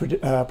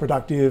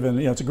productive, and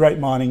it's a great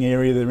mining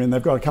area they're in.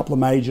 They've got a couple of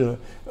major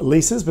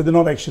leases, but they're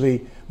not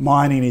actually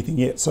mining anything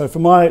yet. So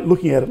from my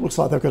looking at it, looks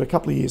like they've got a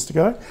couple of years to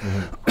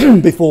go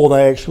before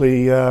they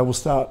actually will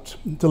start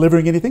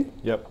delivering anything.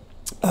 Yep.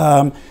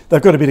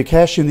 They've got a bit of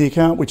cash in the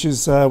account, which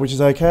is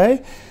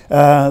okay.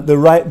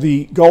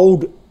 The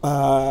gold,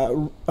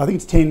 I think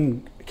it's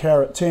 10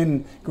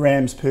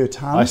 grams per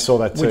tonne. I saw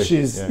that too. Which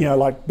is,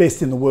 like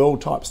best in the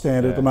world type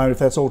standard at the moment, if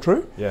that's all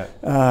true. Yeah.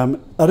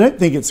 I don't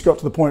think it's got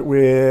to the point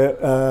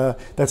where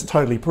that's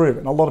totally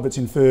proven. A lot of it's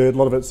inferred, a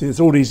lot of it's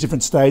all these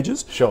different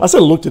stages. Sure. I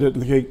sort of looked at it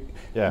and think,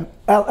 yeah,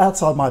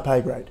 outside my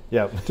pay grade,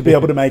 to be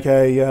able to make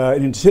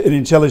an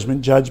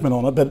intelligent judgment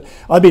on it. But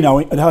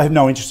I have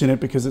no interest in it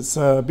because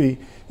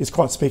it's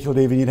quite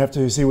speculative, and you'd have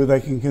to see whether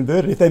they can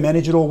convert it. If they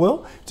manage it all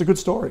well, it's a good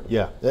story.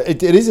 Yeah,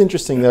 it is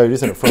interesting though,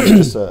 isn't it, from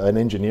just an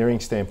engineering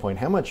standpoint,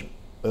 how much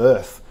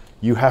earth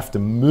you have to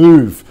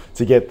move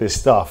to get this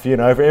stuff.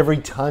 For every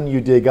ton you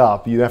dig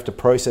up, you have to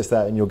process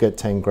that and you'll get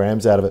 10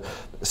 grams out of it.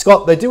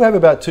 Scott, they do have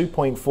about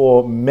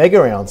 2.4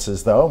 mega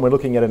ounces though, and we're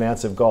looking at an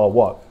ounce of gold,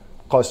 what?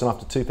 close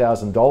enough to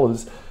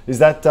 $2,000. Does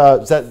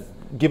that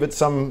give it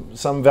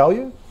some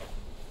value?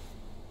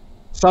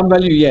 Some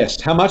value,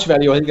 yes. How much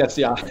value? I think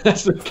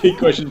that's the key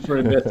question for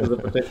investors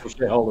and potential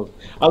shareholders.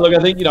 Look, I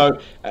think,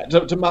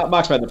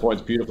 Mark's made the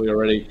points beautifully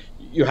already.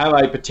 You have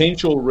a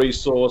potential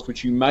resource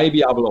which you may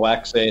be able to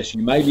access,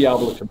 you may be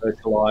able to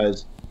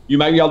commercialise, you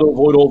may be able to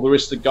avoid all the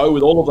risks that go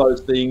with all of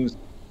those things,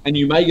 and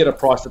you may get a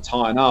price that's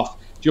high enough.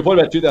 To your point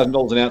about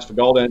 $2,000 an ounce for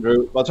gold,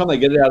 Andrew, by the time they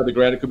get it out of the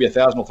ground, it could be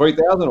 1,000 or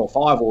 3,000 or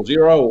 5 or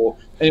 0 or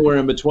anywhere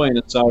in between.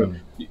 And so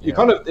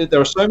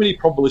there are so many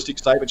probabilistic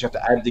statements you have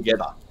to add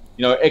together.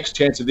 X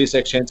chance of this,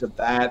 X chance of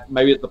that.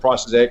 Maybe the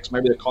price is X,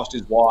 maybe the cost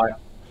is Y.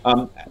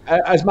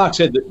 As Mark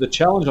said, the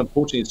challenge,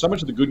 unfortunately, is so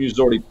much of the good news is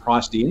already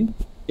priced in.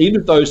 Even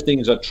if those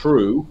things are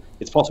true,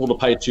 it's possible to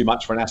pay too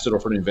much for an asset or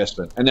for an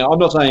investment. And now I'm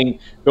not saying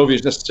Bellevue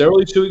is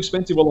necessarily too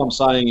expensive. All I'm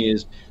saying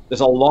is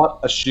there's a lot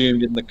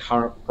assumed in the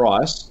current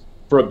price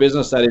for a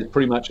business that is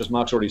pretty much, as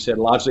Mark's already said,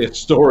 largely a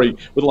story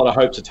with a lot of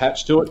hopes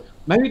attached to it.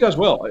 Maybe it does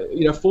well.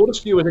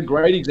 Fortescue is a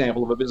great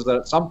example of a business that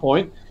at some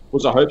point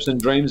was a hopes and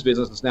dreams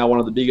business that's now one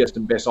of the biggest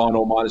and best iron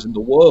ore miners in the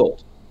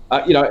world.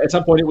 At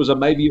some point it was a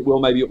maybe it will,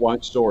 maybe it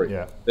won't story.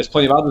 Yeah. There's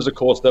plenty of others, of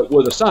course, that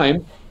were the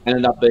same and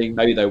end up being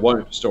maybe they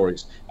won't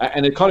stories.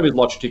 And it kind of is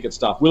lottery ticket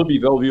stuff. Will it be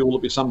Bellevue? Will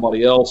it be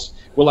somebody else?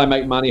 Will they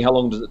make money? How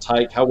long does it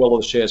take? How well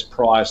are the shares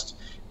priced?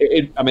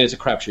 It's a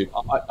crapshoot.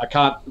 I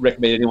can't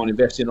recommend anyone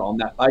invest in it on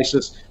that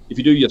basis. If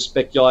you do, you're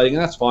speculating,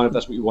 and that's fine if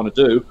that's what you want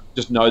to do.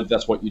 Just know that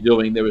that's what you're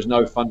doing. There is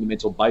no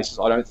fundamental basis,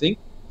 I don't think,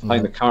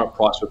 paying the current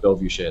price for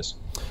Bellevue shares.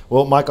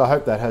 Well, Mike, I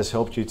hope that has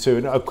helped you too.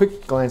 And a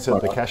quick glance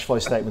at the cash flow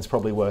statement's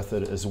probably worth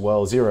it as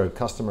well. 0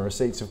 customer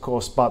receipts, of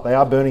course, but they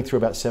are burning through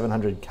about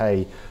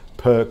 700K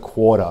per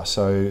quarter.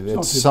 So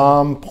at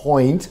some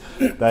point,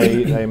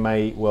 they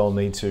may well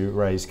need to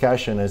raise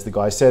cash. And as the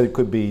guy said, it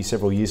could be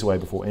several years away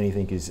before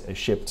anything is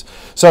shipped.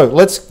 So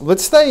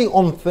let's stay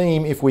on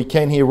theme if we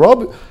can here.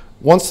 Rob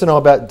wants to know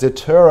about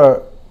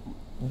Deterra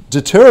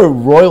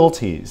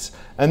royalties.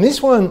 And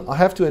this one, I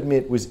have to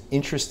admit, was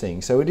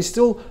interesting. So it is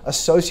still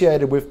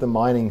associated with the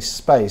mining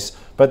space,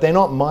 but they're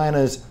not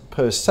miners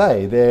per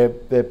se.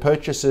 They're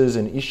purchasers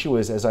and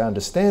issuers, as I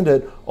understand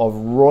it, of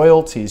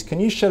royalties. Can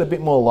you shed a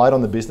bit more light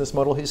on the business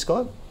model here,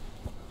 Scott?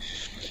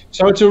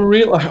 So it's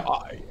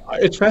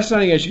it's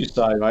fascinating, as you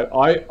say,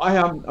 right?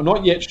 I'm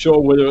not yet sure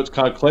whether it's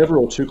kind of clever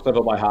or too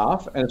clever by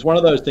half. And it's one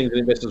of those things that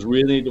investors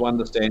really need to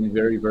understand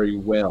very, very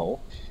well.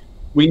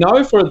 We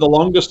know for the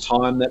longest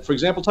time that, for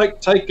example,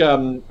 take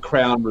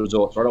Crown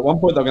Resorts, right? At one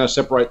point, they're going to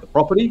separate the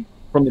property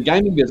from the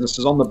gaming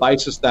businesses on the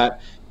basis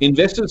that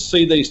investors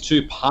see these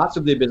two parts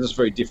of their business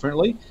very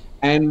differently.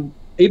 And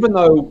even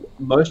though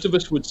most of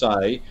us would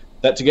say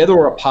that together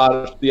or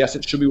apart, the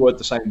assets should be worth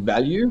the same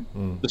value,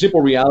 the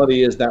simple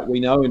reality is that we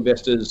know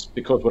investors,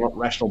 because we're not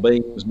rational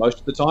beings most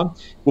of the time,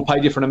 will pay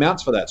different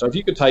amounts for that. So if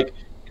you could take,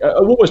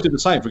 Woolworths did the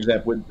same, for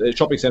example, with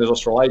shopping centres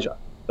Australasia.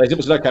 They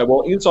simply said, okay,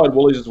 well, inside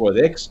Woolies it's worth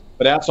X,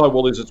 but outside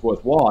Woolies it's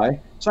worth Y.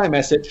 Same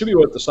asset, should be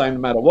worth the same no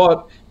matter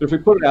what. But if we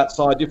put it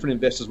outside, different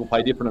investors will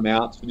pay different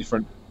amounts for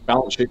different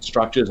balance sheet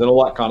structures and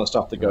all that kind of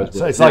stuff that goes with it.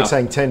 So it's like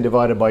saying 10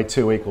 divided by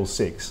 2 equals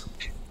 6.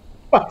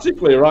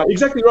 Basically, right.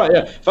 Exactly right,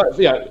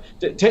 yeah.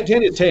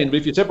 10 is 10, but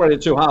if you separate it in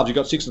two halves, you've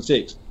got 6 and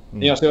 6.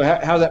 So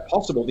how is that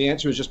possible? The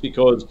answer is just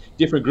because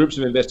different groups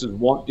of investors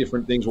want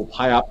different things, will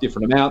pay up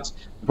different amounts.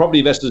 The property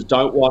investors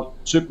don't want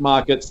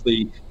supermarkets.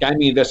 The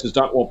gaming investors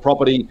don't want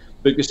property.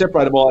 But if you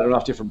separate them all into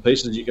enough different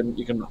pieces, you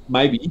can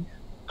maybe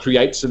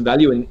create some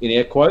value in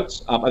air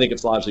quotes. I think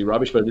it's largely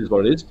rubbish, but it is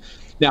what it is.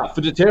 Now,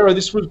 for Deterra,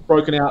 this was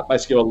broken out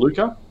basically by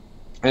Luca,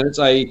 and it's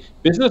a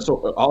business,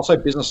 or I'll say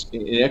business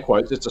in air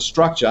quotes. It's a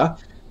structure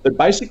that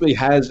basically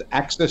has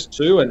access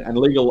to and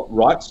legal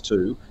rights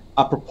to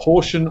a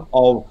proportion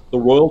of the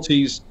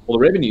royalties or the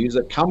revenues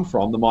that come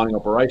from the mining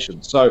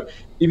operations. So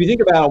if you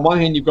think about, on one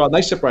hand, you've got, and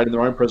they separate in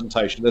their own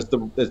presentation, there's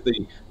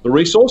the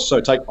resource,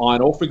 so take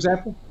iron ore, for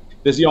example.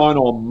 There's the iron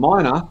ore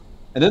miner,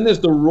 and then there's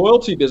the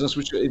royalty business,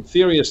 which in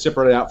theory is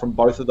separated out from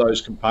both of those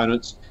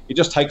components. It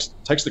just takes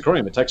the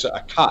cream. It takes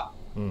a cut,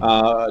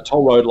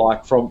 toll road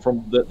like from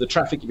the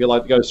traffic, if you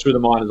like, that goes through the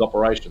miner's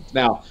operations.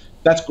 Now,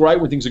 that's great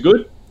when things are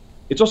good.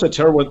 It's also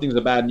terrible when things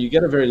are bad, and you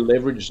get a very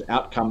leveraged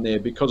outcome there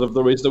because of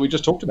the reasons that we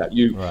just talked about.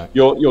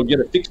 You'll get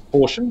a fixed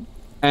portion,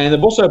 and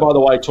they've also, by the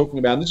way, talking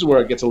about, and this is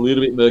where it gets a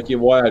little bit murky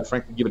and why I'd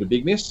frankly give it a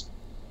big miss.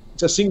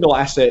 It's a single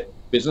asset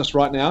business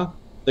right now.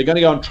 They're going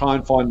to go and try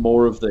and find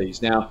more of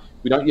these. Now,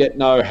 we don't yet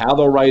know how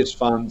they'll raise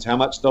funds, how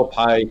much they'll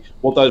pay,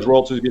 what those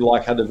royalties will be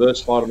like, how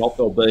diversified or not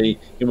they'll be,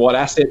 in what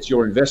assets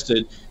you're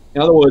invested.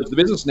 In other words, the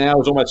business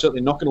now is almost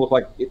certainly not going to look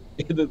like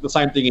the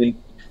same thing in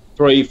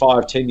 3,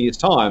 5, 10 years'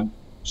 time.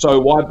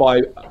 So why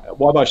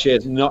buy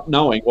shares not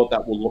knowing what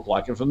that will look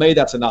like? And for me,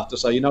 that's enough to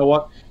say, you know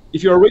what?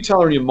 If you're a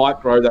retailer and you might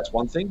grow, that's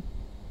one thing.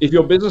 If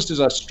your business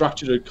is a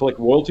structure to collect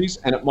royalties,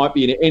 and it might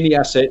be in any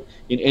asset,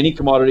 in any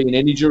commodity, in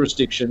any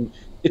jurisdiction,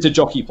 it's a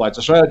jockey play. It's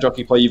a straight-out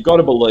jockey play. You've got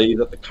to believe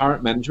that the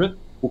current management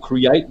will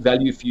create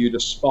value for you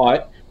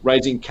despite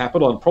raising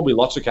capital, and probably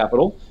lots of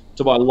capital,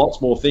 to buy lots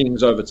more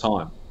things over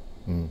time.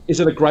 Is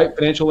it a great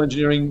financial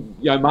engineering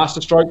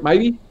masterstroke?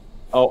 Maybe.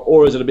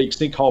 or is it a big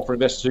sinkhole for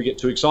investors who get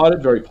too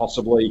excited? Very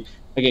possibly.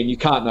 Again, you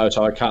can't know,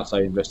 so I can't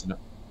say invest in it.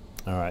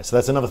 All right, so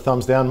that's another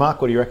thumbs down.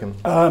 Mark, what do you reckon?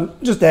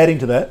 Just adding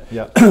to that,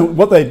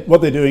 what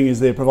they're doing is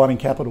they're providing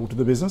capital to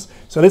the business.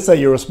 So let's say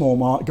you're a small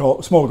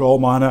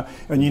gold miner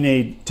and you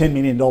need $10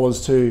 million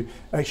to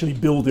actually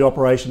build the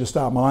operation to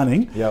start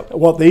mining.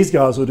 What these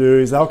guys will do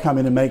is they'll come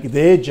in and make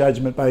their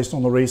judgment based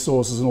on the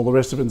resources and all the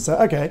rest of it and say,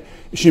 okay,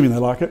 assuming they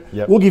like it,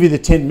 we'll give you the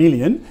 10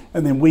 million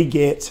and then we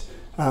get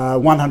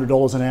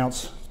 $100 an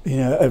ounce,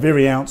 of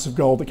every ounce of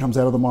gold that comes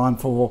out of the mine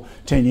for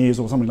 10 years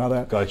or something like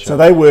that. Gotcha. So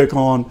they work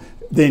on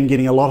then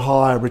getting a lot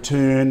higher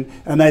return,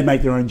 and they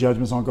make their own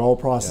judgments on gold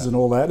prices and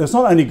all that. And it's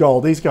not only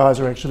gold; these guys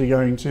are actually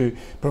going to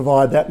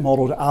provide that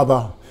model to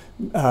other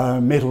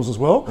metals as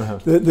well.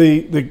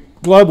 The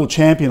global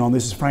champion on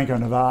this is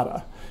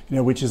Franco-Nevada,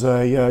 which is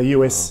a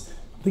US,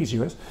 I think it's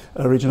US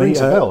originally. Rings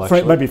a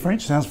bell, maybe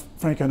French. Sounds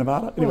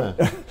Franco-Nevada. Anyway,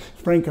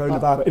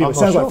 Franco-Nevada. Anyway,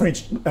 sounds sure. like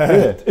French.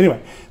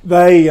 Anyway,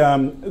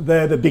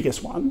 they're the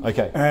biggest one.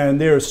 Okay. And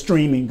they're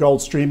a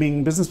gold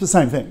streaming business, the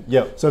same thing.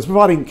 So it's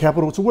providing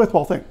capital. It's a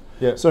worthwhile thing.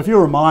 So if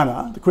you're a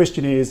miner, the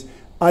question is,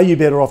 are you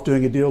better off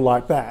doing a deal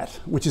like that,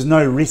 which is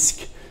no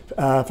risk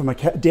from a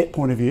debt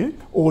point of view,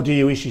 or do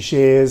you issue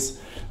shares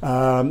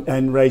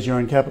and raise your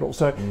own capital?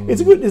 So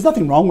there's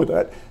nothing wrong with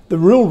it. The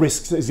real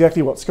risk,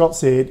 exactly what Scott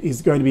said,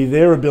 is going to be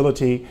their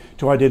ability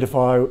to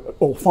identify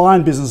or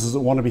find businesses that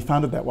want to be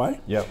funded that way,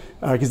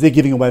 because they're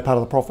giving away part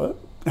of the profit,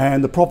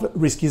 and the profit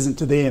risk isn't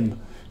to them.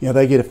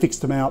 They get a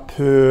fixed amount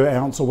per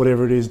ounce or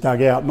whatever it is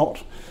dug out,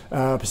 not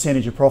a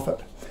percentage of profit.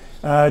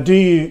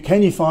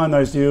 Can you find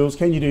those deals?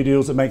 Can you do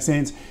deals that make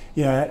sense?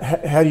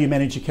 How do you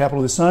manage your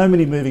capital? There's so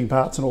many moving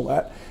parts and all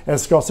that.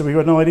 As Scott said, we've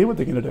got no idea what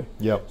they're going to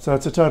do. So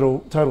it's a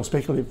total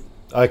speculative.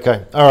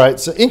 Okay, all right.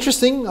 So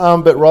interesting,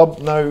 but Rob,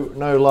 no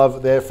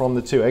love there from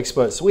the two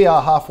experts. We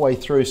are halfway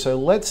through, so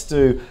let's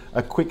do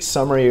a quick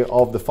summary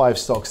of the 5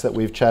 stocks that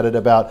we've chatted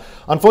about.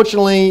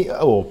 Unfortunately,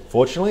 or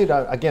fortunately,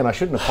 again, I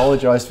shouldn't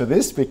apologise for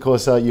this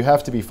because you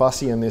have to be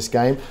fussy in this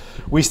game.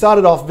 We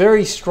started off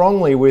very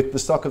strongly with the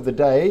stock of the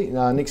day,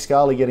 Nick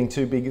Scali getting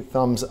 2 big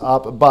thumbs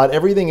up, but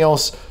everything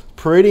else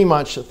pretty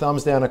much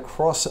thumbs down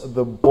across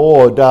the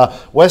board.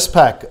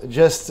 Westpac,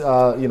 just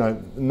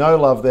no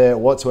love there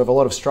whatsoever. A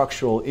lot of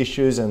structural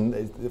issues,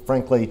 and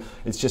frankly,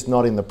 it's just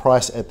not in the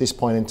price at this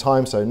point in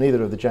time. So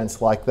neither of the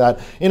gents like that.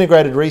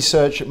 Integrated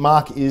Research,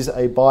 Mark is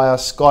a buyer.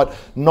 Scott,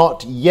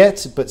 not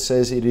yet, but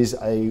says it is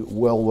a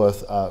well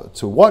worth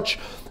to watch.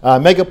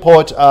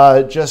 Megaport,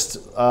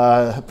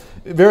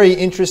 very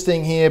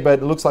interesting here, but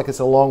it looks like it's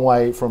a long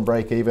way from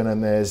break even,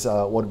 and there's,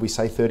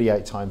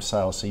 38 times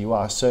sales. So you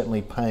are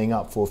certainly paying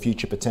up for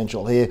future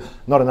potential here.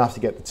 Not enough to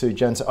get the two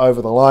gents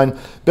over the line.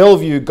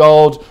 Bellevue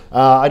Gold,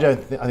 I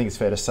think it's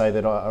fair to say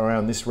that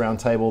around this round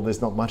table,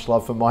 there's not much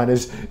love for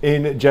miners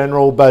in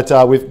general, but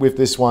with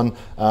this one,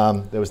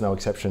 there was no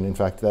exception. In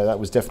fact, that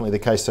was definitely the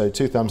case. So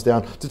 2 thumbs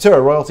down.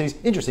 Totero Royalties,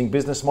 interesting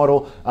business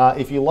model.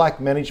 If you like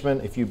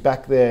management, if you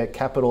back their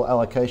capital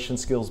allocation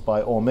skills,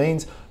 by all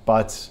means,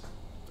 but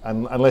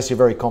unless you're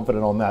very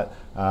confident on that,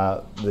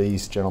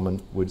 these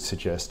gentlemen would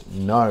suggest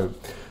no.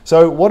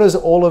 So what does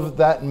all of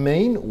that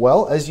mean?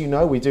 Well, as you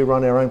know, we do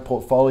run our own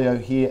portfolio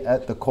here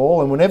at The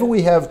Call, and whenever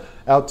we have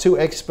our 2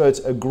 experts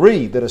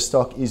agree that a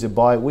stock is a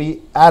buy,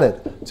 we add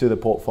it to the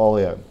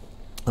portfolio.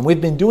 And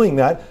we've been doing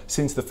that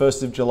since the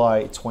 1st of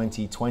July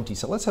 2020.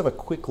 So let's have a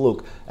quick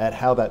look at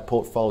how that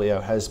portfolio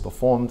has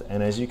performed.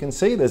 And as you can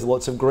see, there's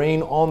lots of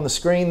green on the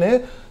screen there.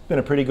 It's been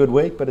a pretty good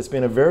week, but it's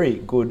been a very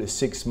good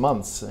 6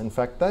 months. In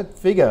fact, that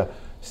figure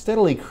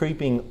steadily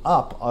creeping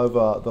up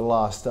over the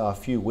last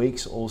few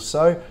weeks or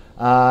so.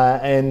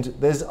 And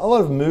there's a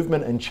lot of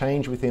movement and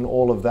change within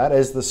all of that.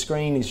 As the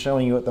screen is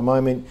showing you at the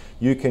moment,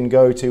 you can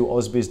go to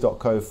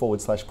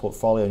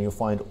ausbiz.co/portfolio and you'll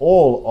find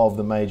all of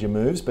the major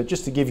moves. But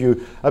just to give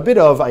you a bit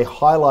of a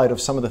highlight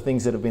of some of the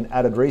things that have been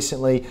added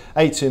recently,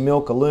 A2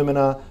 Milk,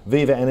 Illumina,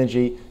 Viva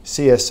Energy,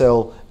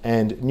 CSL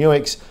and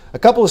Nuix. A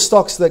couple of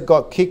stocks that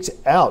got kicked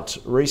out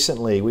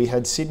recently. We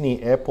had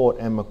Sydney Airport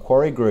and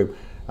Macquarie Group.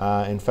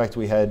 In fact,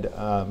 we had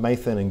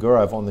Mathan and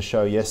Gurav on the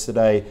show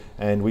yesterday,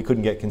 and we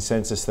couldn't get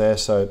consensus there,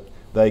 so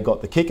they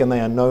got the kick and they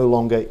are no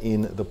longer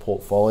in the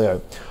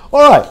portfolio.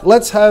 All right,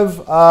 let's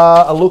have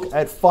a look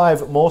at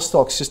 5 more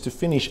stocks just to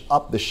finish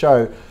up the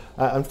show.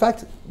 In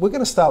fact, we're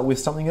going to start with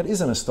something that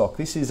isn't a stock.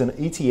 This is an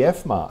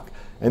ETF, Mark,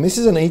 and this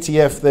is an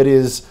ETF that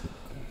is,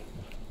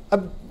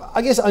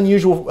 I guess,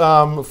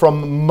 unusual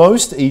from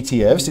most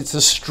ETFs. It's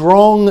a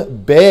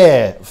strong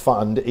bear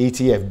fund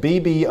ETF,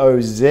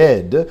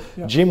 BBOZ.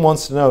 Yeah. Jim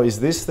wants to know, is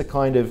this the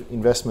kind of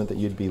investment that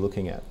you'd be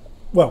looking at?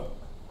 Well,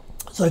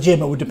 so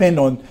Jim, it would depend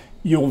on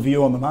your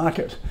view on the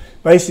market.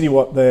 Basically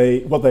what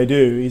they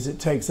do is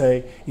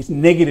it's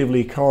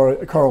negatively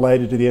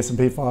correlated to the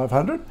S&P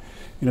 500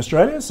 in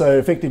Australia. So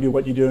effectively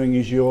what you're doing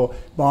is you're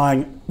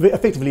buying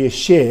effectively a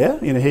share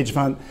in a hedge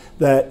fund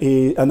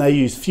and they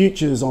use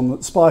futures on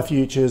the SPY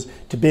futures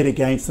to bet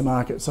against the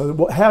market.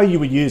 So how you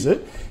would use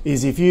it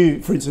is if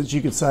you, for instance,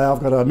 you could say, I've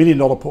got $1 million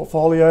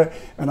portfolio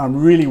and I'm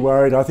really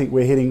worried, I think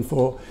we're heading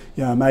for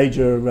a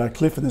major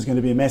cliff and there's going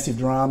to be a massive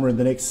drama in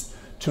the next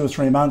 2 or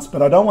 3 months,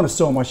 but I don't want to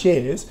sell my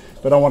shares,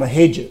 but I want to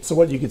hedge it. So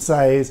what you could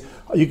say is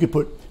you could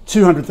put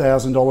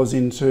 $200,000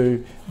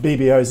 into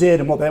BBOZ,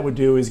 and what that would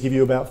do is give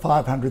you about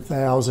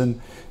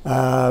 500,000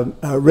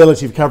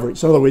 relative coverage.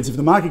 So in other words, if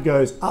the market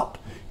goes up,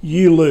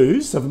 you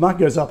lose. So if the market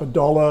goes up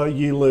 $1,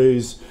 you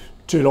lose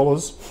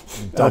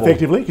 $2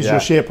 effectively, because your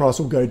share price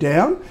will go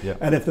down. Yeah.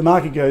 And if the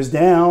market goes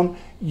down,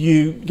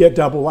 you get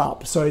double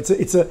up. So I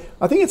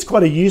think it's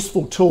quite a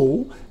useful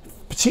tool,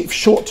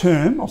 short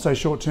term. I'll say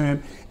short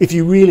term, if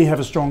you really have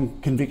a strong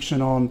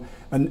conviction on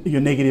and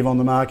you're negative on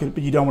the market,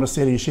 but you don't want to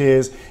sell your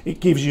shares, it'll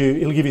give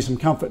you some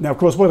comfort. Now, of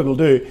course, what it'll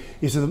do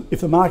is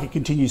if the market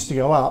continues to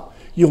go up,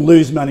 you'll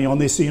lose money on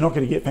this, so you're not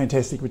going to get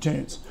fantastic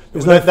returns.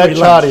 That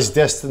chart is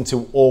destined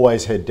to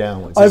always head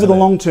downwards. Over the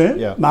long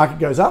term, market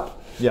goes up.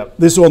 Yep.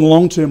 This on the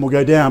long term will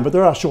go down, but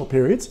there are short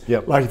periods.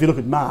 Yep. Like if you look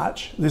at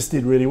March, this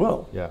did really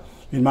well. Yeah.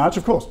 In March,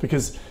 of course,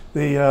 because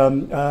the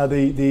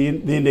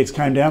index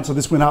came down, so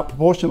this went up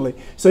proportionally.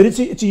 So it's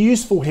a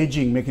useful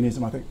hedging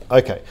mechanism, I think.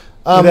 Okay.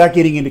 Without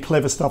getting into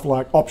clever stuff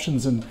like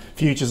options and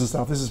futures and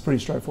stuff, this is pretty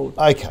straightforward.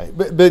 Okay,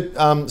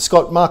 but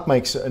Scott, Mark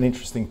makes an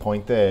interesting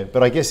point there,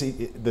 but I guess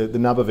the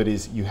nub of it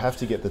is you have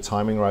to get the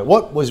timing right.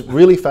 What was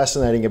really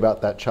fascinating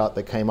about that chart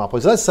that came up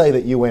was, let's say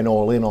that you went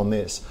all in on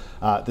this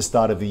at the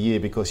start of the year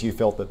because you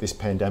felt that this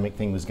pandemic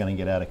thing was going to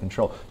get out of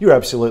control. You're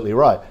absolutely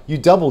right. You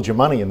doubled your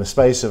money in the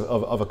space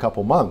of a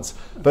couple months,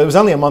 but it was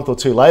only a month or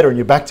two later and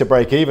you're back to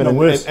break even.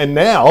 And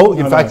now,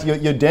 in fact,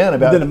 you're down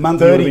about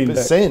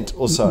 30%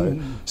 or so.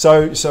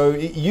 So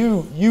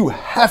you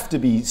have to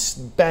be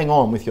bang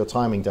on with your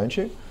timing, don't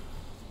you?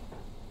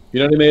 You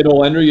know what I mean at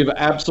all, Andrew? You've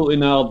absolutely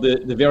nailed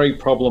the very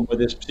problem with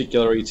this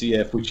particular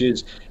ETF, which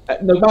is,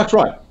 no, Mark's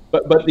right,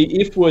 but the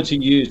if words he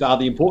used are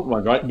the important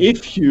ones, right?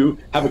 If you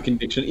have a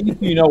conviction,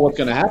 if you know what's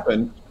going to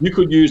happen, you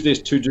could use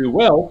this to do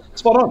well.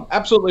 Spot on,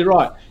 absolutely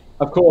right.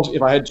 Of course,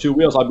 if I had two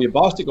wheels, I'd be a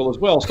bicycle as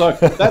well. So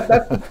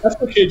that's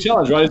the key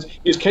challenge, right?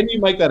 Is can you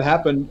make that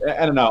happen?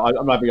 I don't know.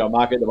 I'm not big on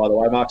Mark either, by the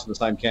way. Mark's in the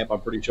same camp, I'm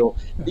pretty sure.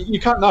 You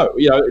can't know.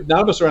 You know, none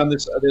of us around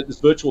this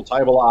virtual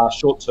table are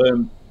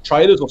short-term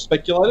traders or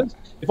speculators.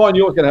 If I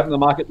knew what was going to happen in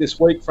the market this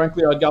week,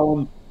 frankly, I'd go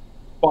and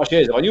buy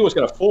shares. If I knew it was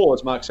going to fall,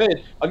 as Mark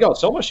said, I'd go and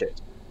sell my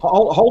shares.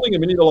 Holding $1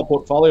 million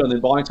portfolio and then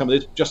buying some of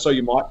this just so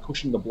you might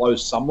cushion the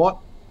blows somewhat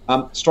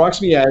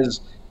strikes me as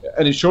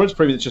an insurance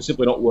premium that's just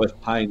simply not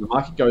worth paying. The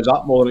market goes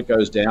up more than it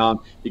goes down.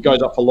 It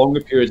goes up for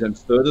longer periods and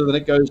further than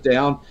it goes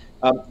down.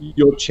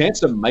 Your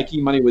chance of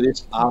making money with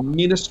this are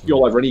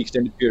minuscule over any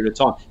extended period of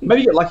time.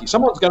 Maybe you get lucky.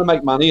 Someone's going to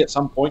make money at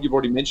some point. You've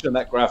already mentioned in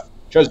that graph.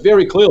 Shows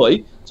very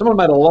clearly someone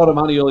made a lot of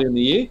money early in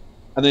the year,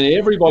 and then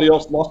everybody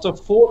else lost a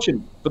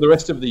fortune for the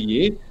rest of the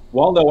year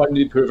while they're waiting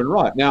to be proven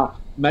right. Now,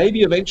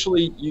 maybe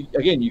eventually, you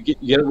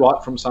get it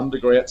right from some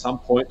degree at some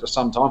point to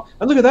some time.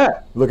 And look at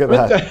that. Look at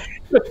that.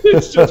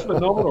 It's just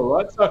phenomenal,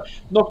 right? So,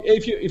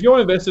 if you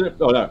want to invest in it, if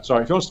you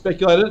want to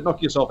speculate in it,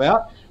 knock yourself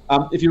out.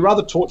 If you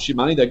rather torch your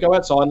money, go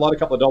outside, light a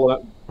couple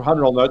of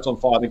 $100 notes on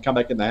fire, then come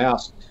back in the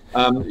house.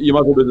 You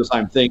might as well do the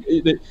same thing.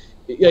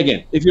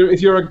 Again,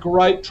 if you're a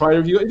great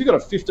trader, if you've got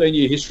a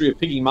 15-year history of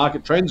picking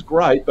market trends,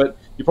 great, but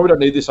you probably don't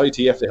need this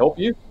ETF to help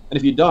you. And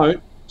if you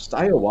don't,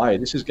 stay away.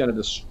 This is going to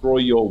destroy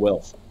your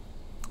wealth.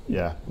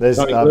 Yeah, there's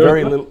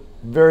very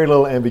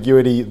little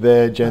ambiguity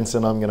there,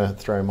 Jensen. I'm going to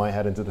throw my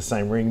hat into the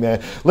same ring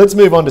there. Let's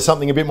move on to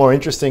something a bit more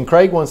interesting.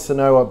 Craig wants to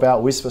know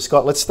about Whisper.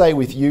 Scott, let's stay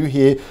with you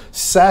here.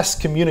 SaaS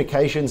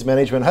Communications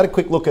Management. I had a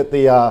quick look at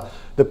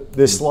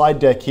the slide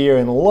deck here,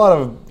 and a lot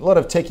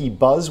of techie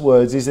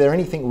buzzwords. Is there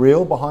anything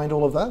real behind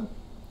all of that?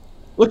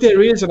 Look,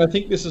 there is, and I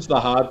think this is the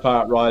hard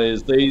part, right?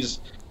 Is these.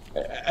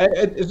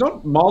 It's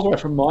not miles away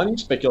from mining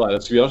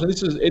speculators, to be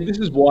honest. And this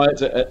is why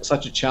it's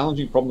such a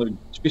challenging problem,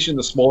 especially in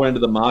the smaller end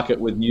of the market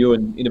with new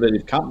and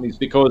innovative companies,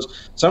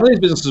 because some of these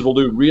businesses will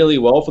do really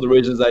well for the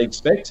reasons they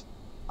expect.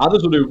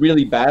 Others will do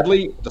really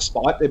badly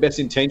despite their best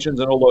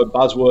intentions and all the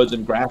buzzwords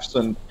and graphs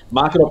and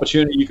market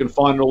opportunity you can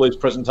find in all these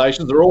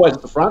presentations. They're always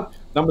at the front.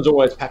 Numbers are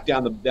always packed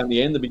down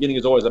the end. The beginning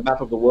is always a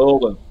map of the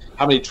world and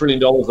how many $1 trillion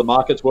the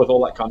market's worth,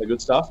 all that kind of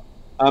good stuff.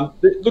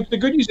 Look, the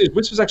good news is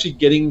Whisper's actually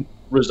getting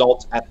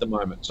results at the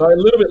moment. So a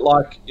little bit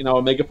like, a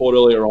Megaport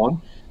earlier on,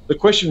 the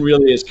question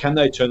really is, can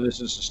they turn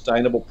this into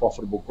sustainable,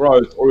 profitable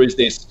growth, or is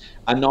this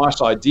a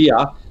nice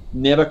idea,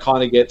 never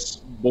kind of gets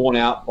borne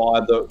out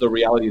by the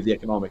reality of the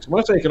economics? And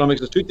when I say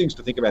economics, there's two things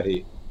to think about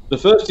here. The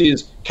first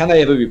is, can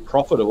they ever be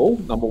profitable,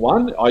 number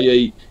one,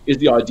 i.e. is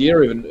the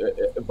idea even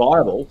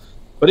viable?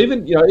 But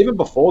even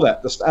before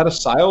that, at a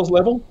sales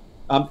level,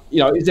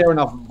 is there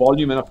enough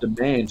volume, enough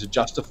demand to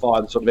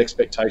justify the sort of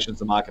expectations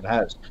the market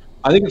has?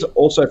 I think it's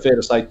also fair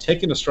to say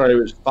tech in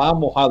Australia is far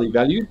more highly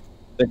valued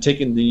than tech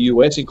in the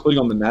US, including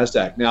on the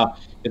NASDAQ. Now,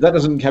 if that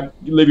doesn't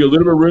leave you a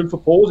little bit of room for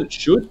pause, it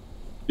should,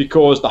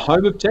 because the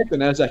home of tech, the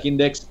NASDAQ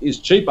index, is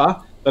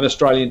cheaper than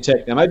Australian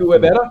tech. Now, maybe we're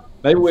better,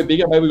 maybe we're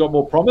bigger, maybe we've got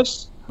more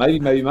promise, maybe,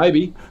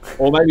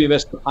 or maybe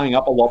investors are paying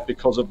up a lot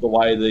because of the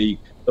way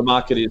the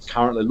market is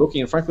currently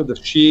looking. And frankly, the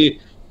sheer,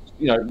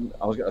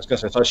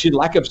 sheer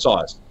lack of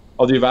size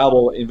of the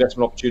available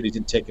investment opportunities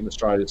in tech in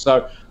Australia.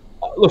 So,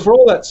 look, for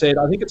all that said,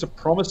 I think it's a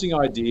promising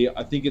idea.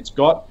 I think it's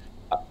got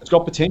It's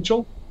got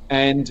potential,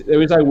 and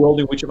there is a world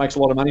in which it makes a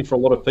lot of money for a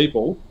lot of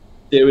people.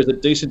 There is a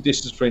decent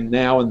distance between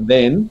now and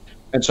then,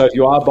 and so if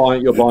you are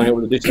buying it, you're buying it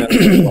with a discount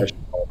valuation.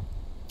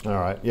 All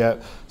right, yeah.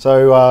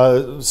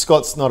 So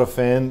Scott's not a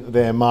fan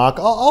there, Mark.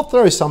 I'll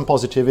throw some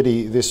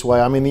positivity this way.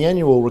 I mean, the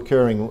annual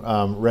recurring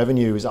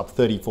revenue is up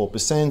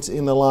 34%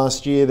 in the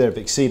last year. They've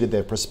exceeded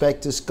their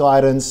prospectus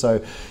guidance.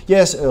 So,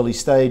 yes, early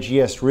stage,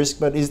 yes, risk.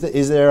 But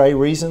is there a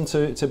reason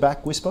to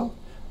back Whisper?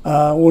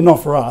 Well,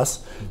 not for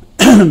us.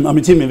 I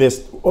mean, Team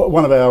Invest,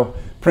 one of our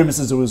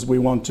premises was we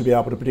want to be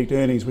able to predict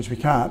earnings, which we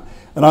can't.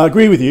 And I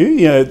agree with you.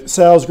 You know,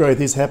 sales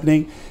growth is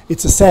happening.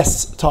 It's a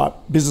SaaS type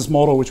business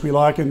model, which we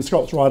like. And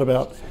Scott's right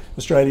about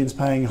Australians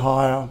paying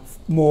higher,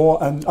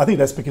 more. And I think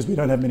that's because we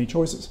don't have many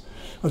choices.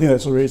 I think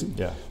that's the reason.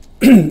 Yeah.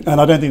 And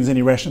I don't think there's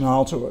any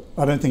rationale to it.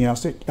 I don't think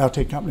our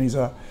tech companies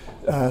are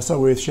so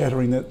worth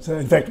shattering that.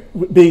 In fact,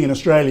 being in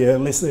Australia,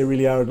 unless they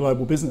really are a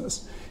global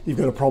business, you've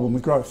got a problem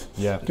with growth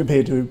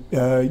compared to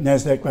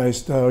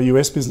NASDAQ-based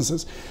US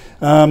businesses.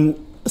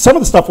 Some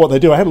of the stuff, what they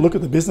do, I had a look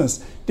at the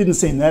business, didn't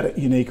seem that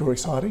unique or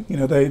exciting. You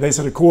know, they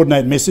sort of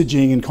coordinate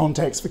messaging and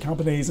contacts for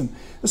companies, and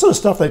the sort of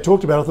stuff they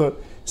talked about, I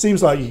thought,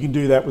 seems like you can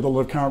do that with a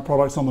lot of current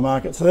products on the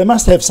market. So they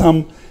must have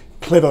some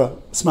clever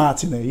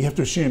smarts in there. You have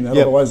to assume that,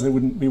 otherwise they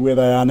wouldn't be where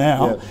they are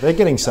now. Yeah, they're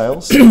getting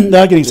sales.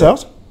 They're getting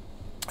sales.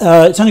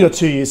 It's only got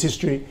 2 years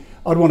history.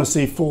 I'd want to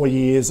see 4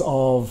 years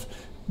of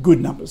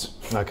good numbers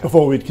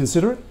before we'd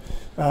consider it.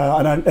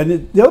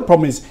 And the other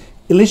problem is,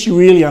 unless you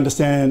really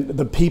understand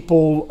the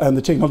people and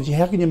the technology,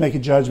 how can you make a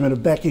judgment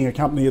of backing a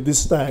company at this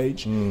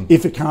stage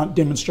if it can't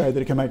demonstrate that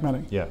it can make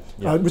money?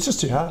 It's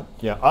just too hard.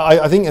 Yeah,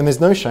 I think, and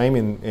there's no shame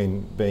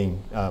in being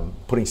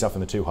putting stuff in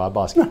the too hard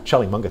basket. No.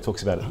 Charlie Munger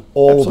talks about it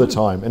all the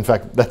time. In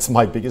fact, that's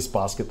my biggest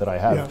basket that I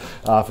have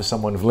for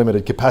someone of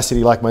limited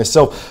capacity like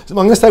myself. So I'm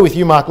going to stay with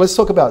you, Mark. Let's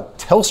talk about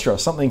Telstra,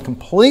 something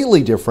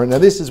completely different. Now,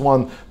 this is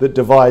one that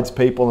divides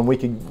people, and we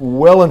could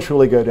well and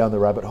truly go down the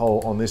rabbit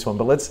hole on this one,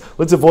 but let's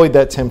avoid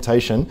that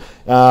temptation.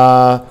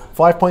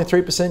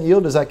 5.3%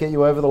 yield, does that get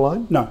you over the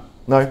line? No.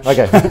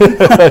 Okay.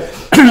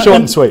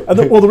 Short and sweet.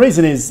 Well, the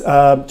reason is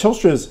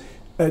Telstra's,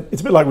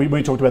 it's a bit like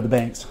we talked about the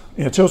banks.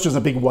 You know, Telstra's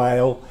a big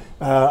whale.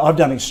 I've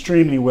done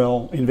extremely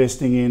well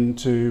investing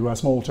into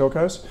small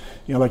telcos,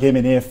 you know, like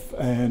MNF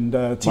and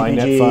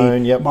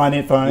TPG,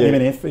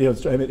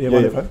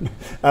 MyNetphone,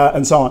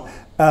 and so on.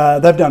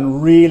 They've done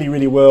really,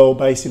 really well,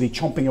 basically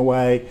chomping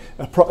away,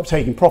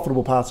 taking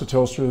profitable parts of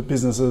Telstra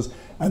businesses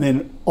and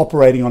then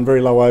operating on very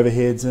low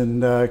overheads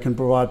and can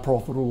provide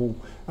profitable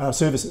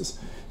services.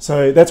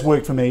 So that's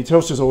worked for me.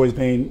 Telstra's always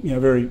been,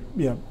 very,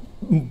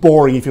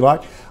 boring, if you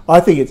like.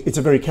 I think it's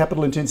a very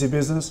capital intensive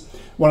business.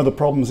 One of the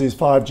problems is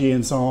 5G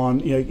and so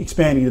on,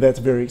 expanding to that's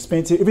very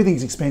expensive.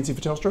 Everything's expensive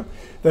for Telstra.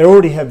 They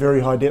already have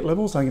very high debt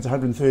levels. I think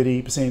it's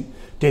 130%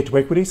 debt to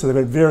equity. So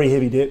they've got very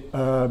heavy debt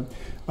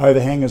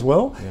overhang as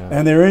well.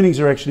 And their earnings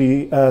are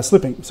actually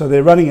slipping. So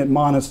they're running at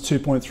minus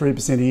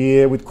 2.3% a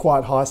year with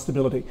quite high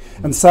stability.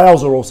 And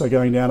sales are also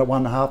going down at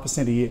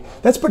 1.5% a year.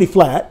 That's pretty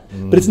flat,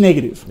 but it's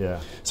negative.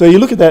 So you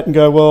look at that and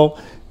go, well,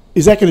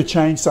 is that going to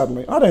change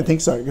suddenly? I don't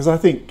think so, because I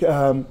think,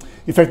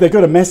 in fact, they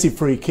got a massive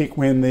free kick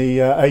when the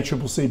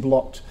ACCC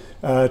blocked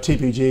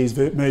TPG's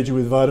merger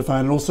with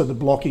Vodafone, and also the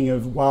blocking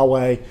of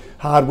Huawei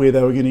hardware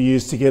they were going to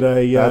use to get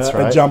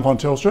a jump on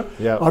Telstra.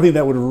 I think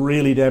that would have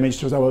really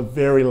damaged us. They were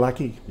very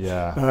lucky.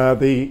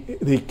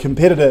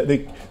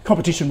 The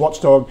competition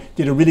watchdog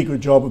did a really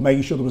good job of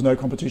making sure there was no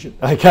competition.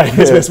 That's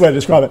the best way to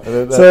describe it.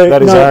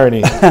 That is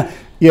irony.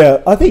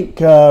 I think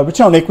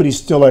return on equity is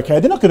still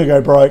okay. They're not going to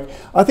go broke.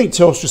 I think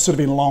Telstra's sort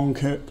of in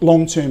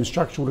long-term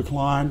structural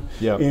decline.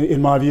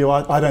 In my view,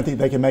 I don't think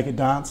they can make it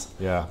dance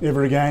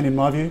ever again. In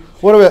my view.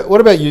 What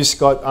about you,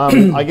 Scott?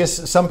 I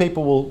guess some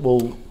people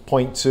will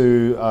point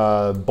to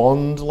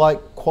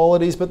bond-like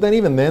qualities, but then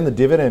even then, the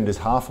dividend is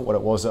half of what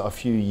it was a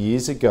few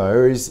years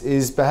ago.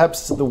 Is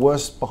perhaps the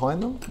worst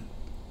behind them?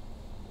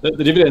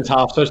 The dividend's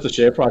half, so it's the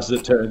share price, as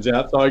it turns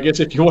out. So I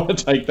guess if you want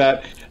to take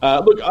that,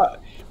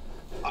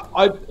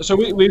 So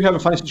we have a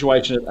funny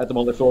situation at the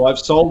Motley Fool. I've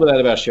sold it out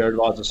of our share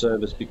advisor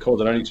service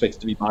because I don't expect it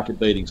to be market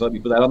beating. So let me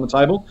put that on the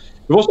table.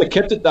 We've also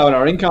kept it though in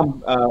our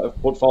income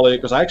portfolio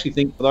because I actually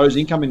think for those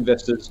income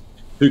investors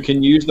who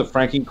can use the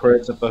franking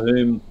credits and for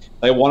whom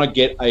they want to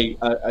get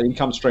an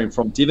income stream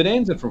from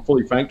dividends and from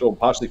fully franked or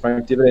partially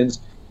franked dividends,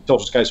 in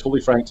Telstra's case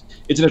fully franked,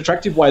 it's an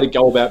attractive way to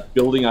go about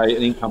building an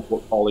income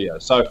portfolio.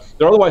 So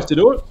there are other ways to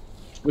do it.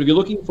 If you're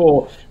looking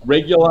for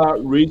regular,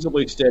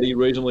 reasonably steady,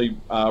 reasonably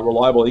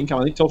reliable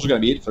income, I think Telstra's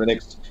going to be it for the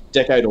next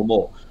decade or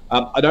more.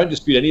 I don't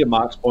dispute any of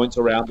Mark's points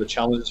around the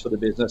challenges for the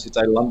business. It's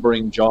a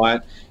lumbering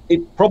giant.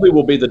 It probably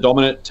will be the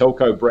dominant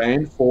telco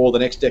brand for the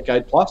next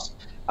decade plus.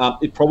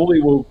 It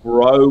probably will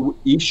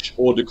grow-ish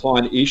or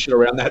decline-ish at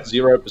around that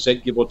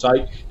 0%, give or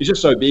take. It's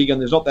just so big,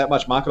 and there's not that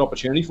much market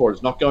opportunity for it.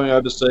 It's not going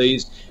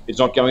overseas. It's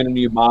not going into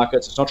new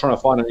markets. It's not trying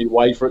to find a new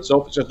way for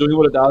itself. It's just doing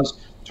what it does,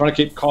 trying to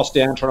keep costs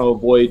down, trying to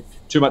avoid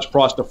too much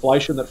price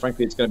deflation that,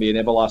 frankly, it's going to be an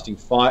everlasting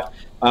fight.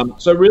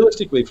 So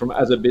realistically,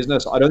 as a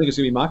business, I don't think it's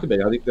going to be market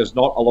beating. I think there's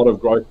not a lot of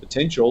growth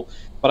potential.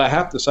 But I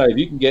have to say, if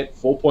you can get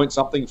 4 point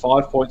something,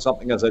 5 point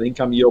something as an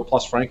income yield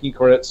plus franking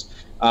credits,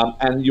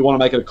 and you want to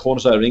make it a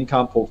cornerstone of an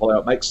income portfolio,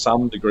 it makes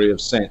some degree of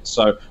sense.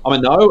 So I'm a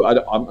no.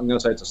 I'm going to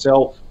say it's a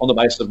sell on the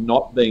basis of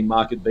not being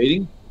market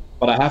beating.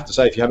 But I have to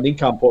say, if you have an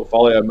income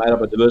portfolio made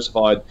up of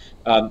diversified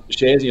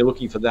shares and you're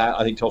looking for that,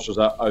 I think Telstra's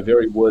a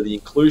very worthy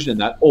inclusion in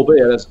that,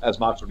 albeit, as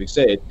Mark's already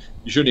said,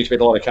 you shouldn't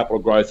expect a lot of capital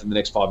growth in the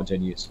next 5 and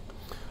 10 years.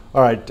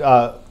 All right.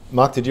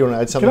 Mark, did you want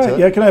to add something to that?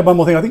 Yeah, can I add one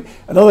more thing?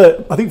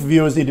 I think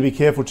viewers need to be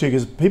careful too,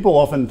 because people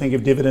often think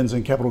of dividends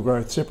and capital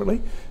growth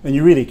separately, and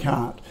you really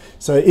can't.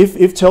 So if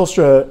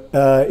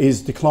Telstra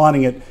is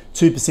declining at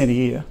 2% a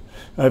year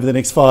over the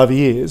next 5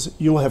 years,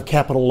 you'll have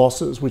capital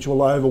losses which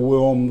will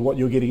overwhelm what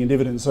you're getting in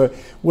dividends. So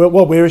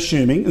what we're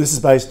assuming, and this is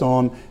based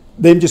on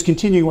them just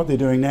continuing what they're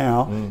doing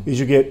now, is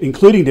you get,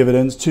 including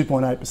dividends,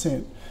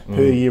 2.8%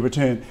 per year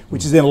return,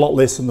 which is then a lot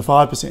less than the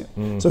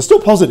 5%. So it's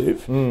still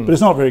positive, but it's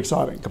not very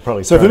exciting.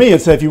 So for me,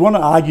 I'd say if you want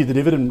to argue the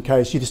dividend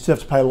case, you just have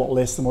to pay a lot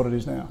less than what it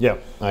is now. Yeah,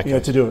 okay.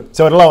 To do it.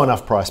 So at a low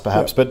enough price,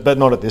 perhaps, but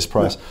not at this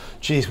price. Yeah.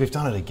 Geez, we've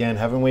done it again,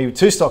 haven't we?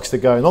 2 stocks to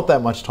go, not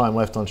that much time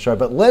left on show,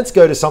 but let's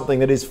go to something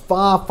that is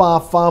far, far,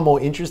 far more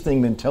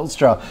interesting than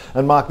Telstra.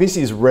 And Mark, this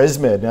is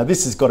ResMed. Now,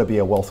 this has got to be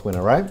a wealth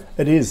winner, right?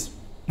 It is.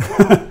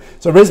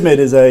 So ResMed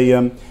is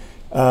a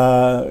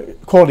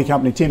quality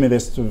company Team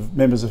Investor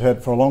members have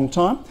had for a long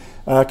time.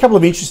 A couple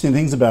of interesting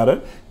things about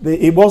it.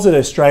 It was an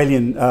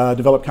Australian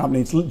developed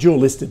company. It's dual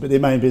listed, but their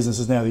main business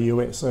is now the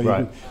US. So you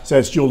can say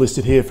it's dual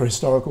listed here for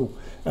historical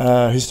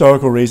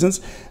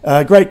reasons.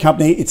 Great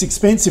company. It's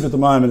expensive at the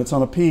moment. It's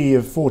on a PE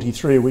of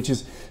 43, which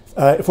is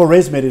for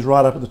ResMed is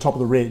right up at the top of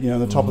the red,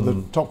 the top of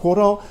the top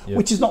quartile,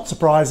 which is not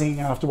surprising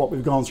after what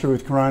we've gone through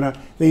with Corona.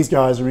 These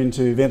guys are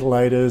into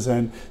ventilators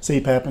and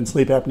CPAP and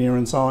sleep apnea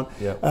and so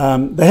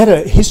on. They had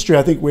a history,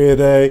 I think, where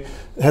they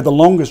had the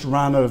longest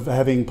run of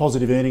having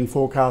positive earning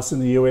forecasts in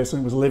the US,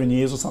 and it was 11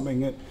 years or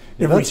something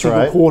every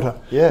single quarter.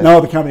 No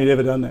other company had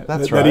ever done that.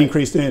 That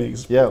increased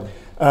earnings.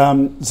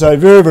 So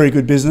very, very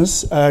good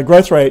business.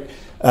 Growth rate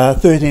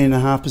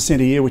 13.5%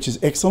 a year, which is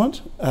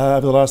excellent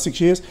over the last 6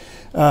 years.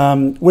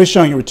 We're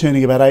showing it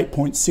returning about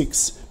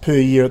 8.6 per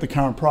year at the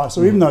current price.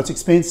 So even though it's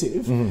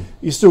expensive,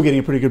 you're still getting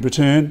a pretty good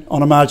return.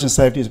 On a margin of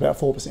safety is about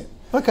 4%.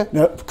 Okay.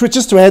 Now,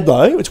 just to add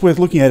though, it's worth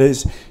looking at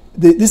is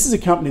this is a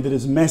company that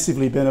has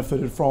massively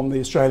benefited from the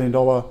Australian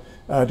dollar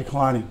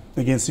declining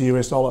against the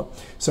US dollar.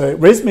 So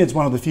ResMed's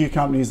one of the few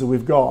companies that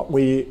we've got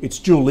where it's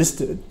dual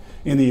listed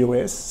in the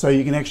US. So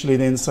you can actually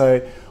then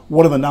say,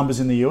 what are the numbers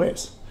in the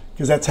US?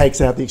 Because that takes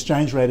out the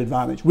exchange rate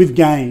advantage. We've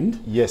gained,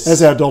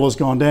 as our dollar's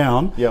gone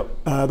down,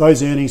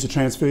 those earnings are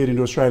transferred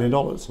into Australian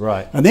dollars.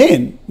 Right. And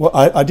then,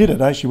 I did it,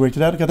 I actually worked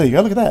it out. Okay, there you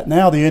go, look at that.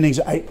 Now the earnings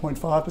are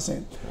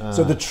 8.5%.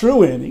 So the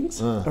true earnings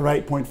are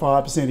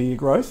 8.5% a year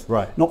growth,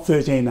 not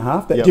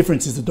 13.5%. That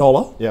difference is the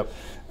dollar.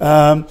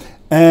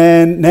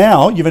 And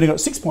now you've only got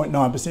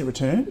 6.9%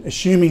 return,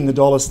 assuming the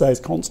dollar stays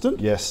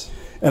constant.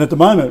 And at the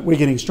moment, we're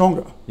getting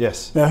stronger.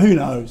 Now, who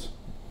knows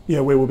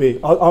where we'll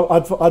be.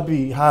 I'd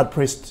be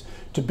hard-pressed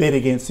to bet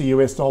against the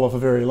US dollar for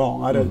very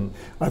long.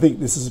 I think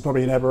this is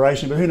probably an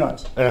aberration, but who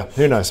knows? Yeah,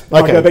 who knows?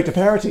 Might go back to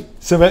parity.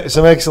 Some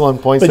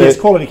excellent points but there. But yes,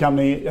 quality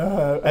company.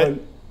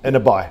 And a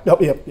buy.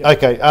 Yep.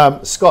 Okay,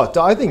 Scott,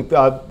 I think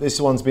this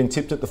one's been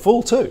tipped at the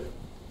full too.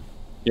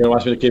 You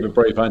asked me to keep it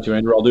brief, aren't you,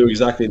 Andrew? I'll do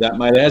exactly that,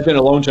 mate. It has been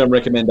a long-term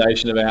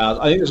recommendation of ours.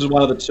 I think this is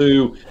one of the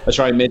 2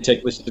 Australian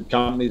medtech listed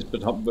companies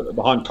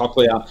behind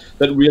Cochlear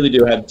that really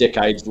do have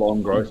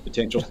decades-long growth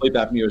potential. Sleep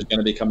apnea is going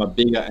to become a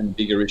bigger and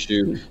bigger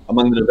issue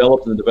among the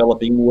developed and the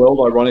developing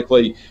world.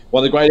 Ironically,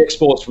 one of the great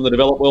exports from the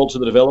developed world to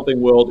the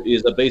developing world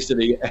is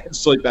obesity and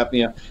sleep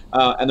apnea.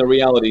 And the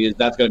reality is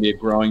that's going to be a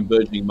growing,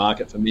 burgeoning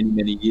market for many,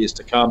 many years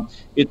to come.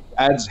 It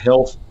adds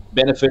health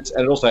benefits,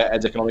 and it also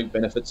adds economic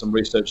benefits. Some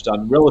research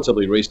done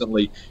relatively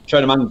recently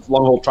showed among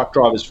long-haul truck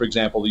drivers, for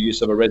example, the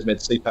use of a ResMed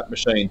CPAP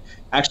machine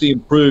actually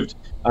improved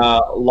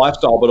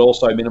lifestyle, but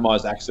also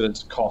minimised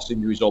accidents, cost,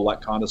 injuries, all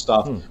that kind of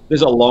stuff.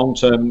 There's a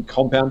long-term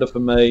compounder for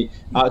me.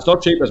 It's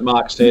not cheap, as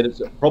Mark said.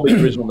 It's probably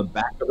risen on the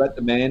back of that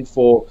demand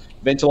for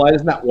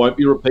ventilators, and that won't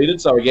be repeated.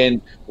 So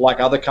again, like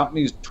other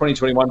companies,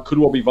 2021 could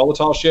well be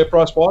volatile share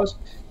price-wise.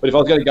 But if I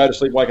was going to go to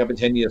sleep, wake up in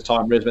 10 years'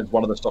 time, ResMed's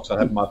one of the stocks I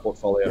have in my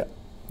portfolio.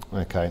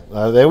 Okay,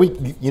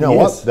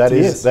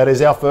 that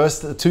is our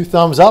first 2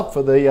 thumbs up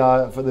for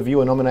the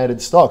viewer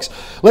nominated stocks.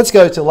 Let's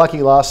go to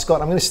lucky last.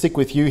 Scott, I'm going to stick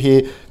with you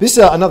here. This is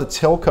another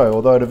telco,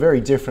 although at a very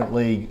different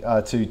league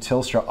to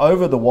Telstra.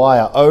 Over the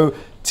wire,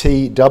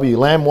 OTW.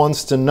 Lamb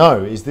wants to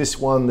know: is this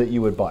one that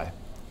you would buy?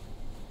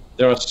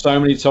 There are so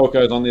many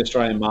telcos on the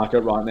Australian market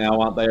right now,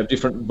 aren't they? Of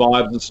different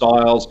vibes and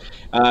styles.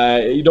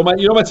 You don't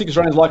think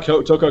Australians like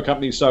telco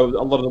companies, so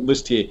a lot of them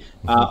list here.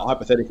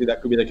 Hypothetically,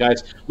 that could be the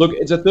case. Look,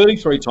 it's a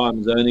 33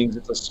 times earnings.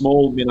 It's a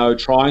small,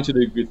 trying to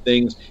do good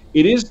things.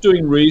 it is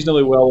doing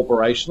reasonably well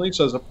operationally,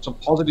 so there's some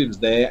positives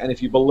there. And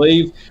if you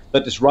believe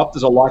that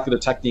disruptors are likely to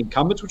attack the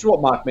incumbents, which is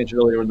what Mark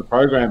mentioned earlier in the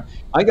program,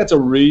 I think that's a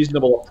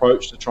reasonable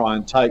approach to try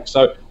and take.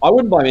 So I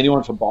wouldn't blame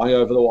anyone for buying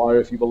over the wire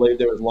if you believe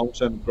there is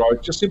long-term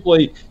growth. Just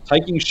simply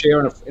taking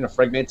share in a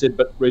fragmented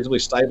but reasonably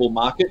stable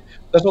market,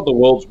 that's not the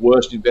world's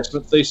worst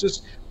investment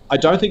thesis. I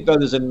don't think, though,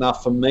 there's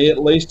enough, for me at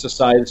least, to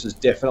say this is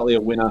definitely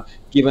a winner,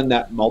 given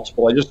that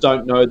multiple. I just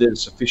don't know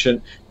there's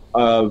sufficient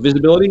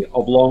visibility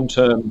of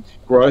long-term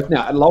growth.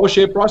 Now, at lower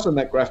share price, and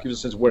that graph gives a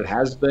sense of where it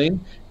has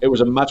been, it was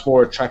a much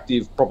more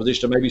attractive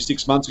proposition. Maybe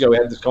 6 months ago we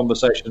had this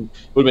conversation,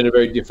 it would have been a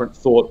very different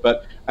thought.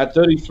 But at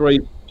 33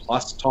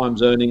 plus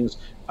times earnings,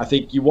 I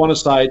think you want to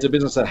say it's a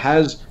business that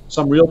has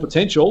some real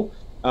potential.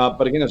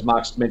 But again, as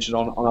Mark's mentioned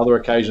on other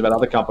occasions about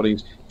other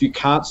companies, if you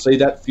can't see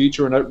that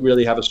future and don't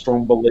really have a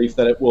strong belief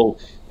that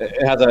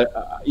it has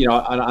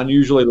an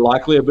unusually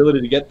likely ability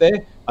to get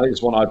there, I think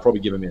it's one I'd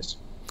probably give a miss.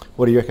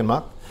 What do you reckon,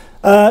 Mark?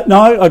 No,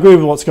 I agree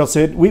with what Scott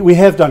said. We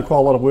have done quite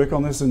a lot of work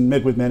on this and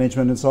met with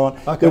management and so on.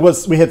 Okay.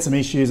 We had some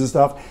issues and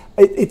stuff.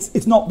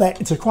 It's not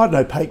that, it's quite an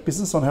opaque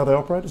business on how they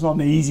operate. It's not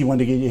an easy one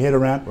to get your head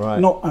around. Right.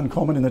 Not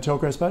uncommon in the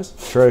telco space.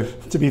 True.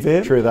 To be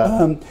fair. True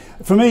that.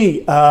 For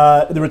me,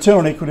 the return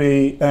on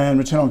equity and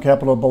return on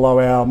capital are below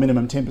our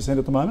minimum 10%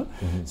 at the moment.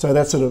 Mm-hmm. So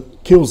that sort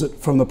of kills it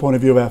from the point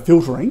of view of our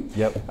filtering.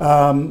 Yep.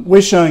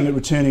 We're showing it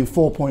returning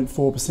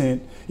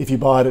 4.4% if you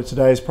buy it at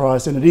today's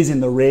price, and it is in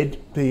the red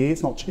PE,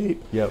 it's not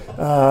cheap. Yep.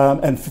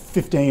 And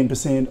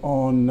 15%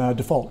 on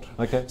default.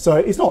 Okay. So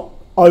it's not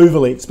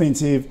overly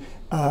expensive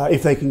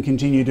if they can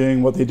continue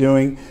doing what they're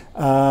doing.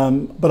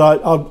 But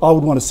I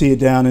would want to see it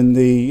down in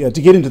the,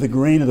 to get into the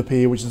green of the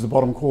PE, which is the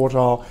bottom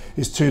quartile,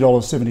 is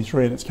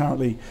 $2.73, and it's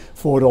currently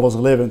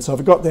 $4.11. So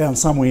if it got down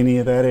somewhere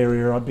near that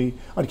area,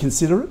 I'd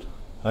consider it.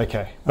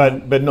 Okay,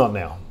 but not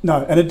now.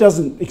 No, and it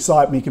doesn't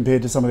excite me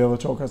compared to some of the other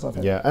telcos I've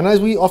had. Yeah, and as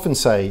we often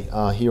say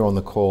here on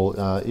the call,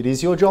 it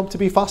is your job to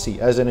be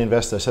fussy as an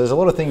investor. So there's a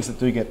lot of things that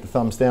do get the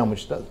thumbs down,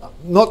 which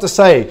not to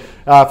say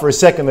for a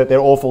second that they're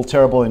awful,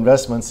 terrible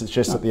investments. It's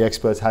just that the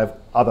experts have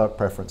other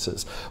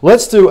preferences.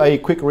 Let's do a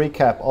quick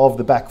recap of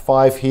the back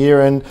five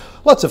here, and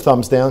lots of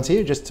thumbs downs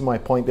here, just to my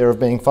point there of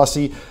being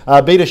fussy.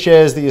 Beta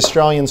shares, the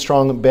Australian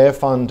Strong Bear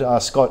Fund.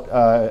 Scott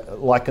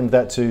likened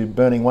that to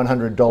burning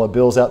 $100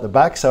 bills out the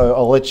back, so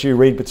I'll let you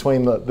read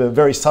between the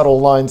very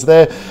subtle lines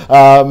there.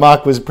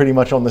 Mark was pretty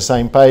much on the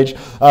same page.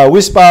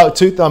 Whisper,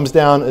 2 thumbs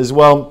down as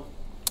well.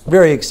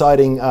 Very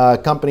exciting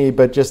company,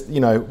 but just,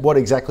 what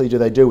exactly do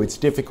they do? It's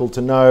difficult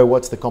to know.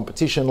 What's the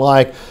competition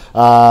like?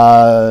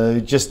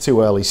 Just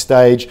too early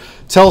stage.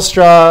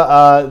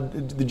 Telstra,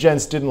 the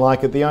gents didn't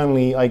like it. The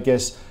only, I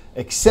guess,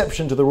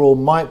 exception to the rule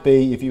might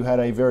be if you had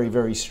a very,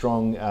 very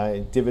strong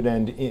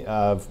dividend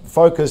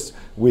focus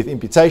with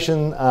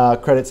imputation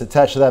credits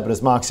attached to that. But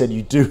as Mark said,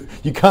 you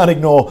can't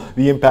ignore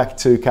the impact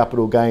to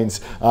capital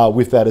gains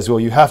with that as well.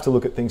 You have to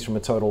look at things from a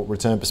total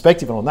return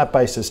perspective, and on that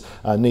basis,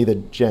 neither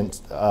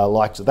gent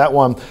liked that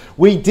one.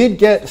 We did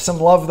get some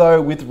love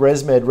though with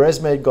ResMed.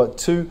 ResMed got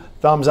 2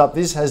 thumbs up.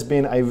 This has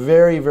been a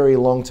very, very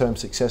long-term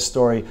success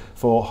story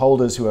for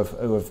holders who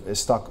have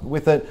stuck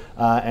with it,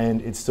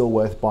 and it's still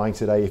worth buying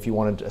today if you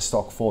wanted a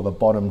stock for the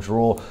bottom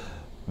drawer.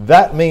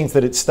 That means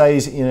that it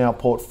stays in our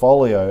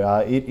portfolio.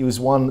 It is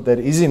one that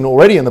is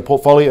already in the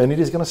portfolio, and it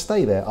is going to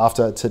stay there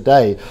after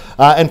today.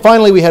 And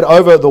finally, we had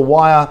over the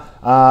wire,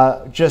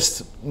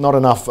 just not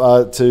enough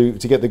to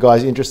get the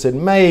guys interested.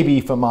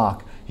 Maybe for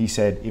Mark, he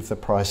said, if the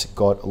price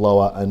got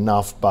lower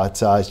enough,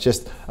 but it's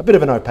just a bit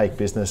of an opaque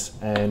business,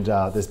 and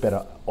there's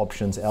better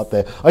options out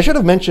there. I should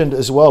have mentioned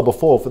as well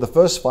before, for the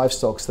first 5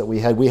 stocks that we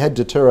had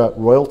Datura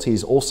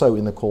Royalties also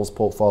in the calls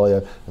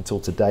portfolio until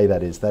today,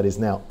 that is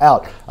now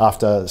out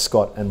after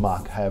Scott and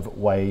Mark have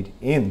weighed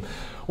in.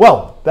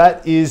 Well,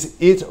 that is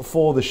it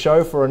for the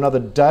show for another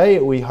day.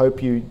 We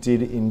hope you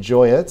did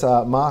enjoy it.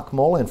 Mark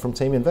Morland from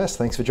Team Invest,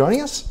 thanks for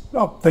joining us.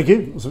 Oh, thank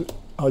you.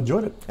 I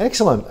enjoyed it.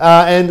 Excellent.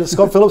 And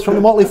Scott Phillips from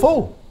the Motley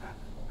Fool.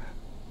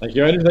 Thank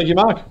you, Andrew. Thank you,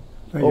 Mark.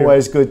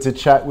 Always good to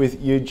chat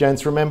with you,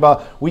 gents.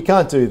 Remember, we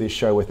can't do this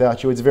show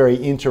without you. It's very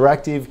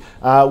interactive.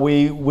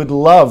 We would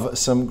love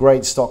some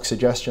great stock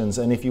suggestions,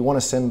 and if you want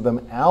to send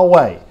them our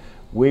way,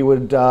 we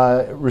would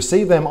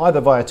receive them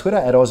either via Twitter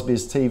at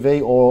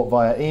AusBizTV or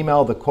via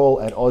email,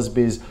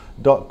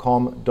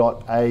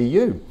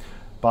 thecall@ausbiz.com.au.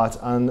 But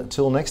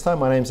until next time,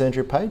 my name's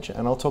Andrew Page,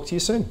 and I'll talk to you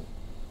soon.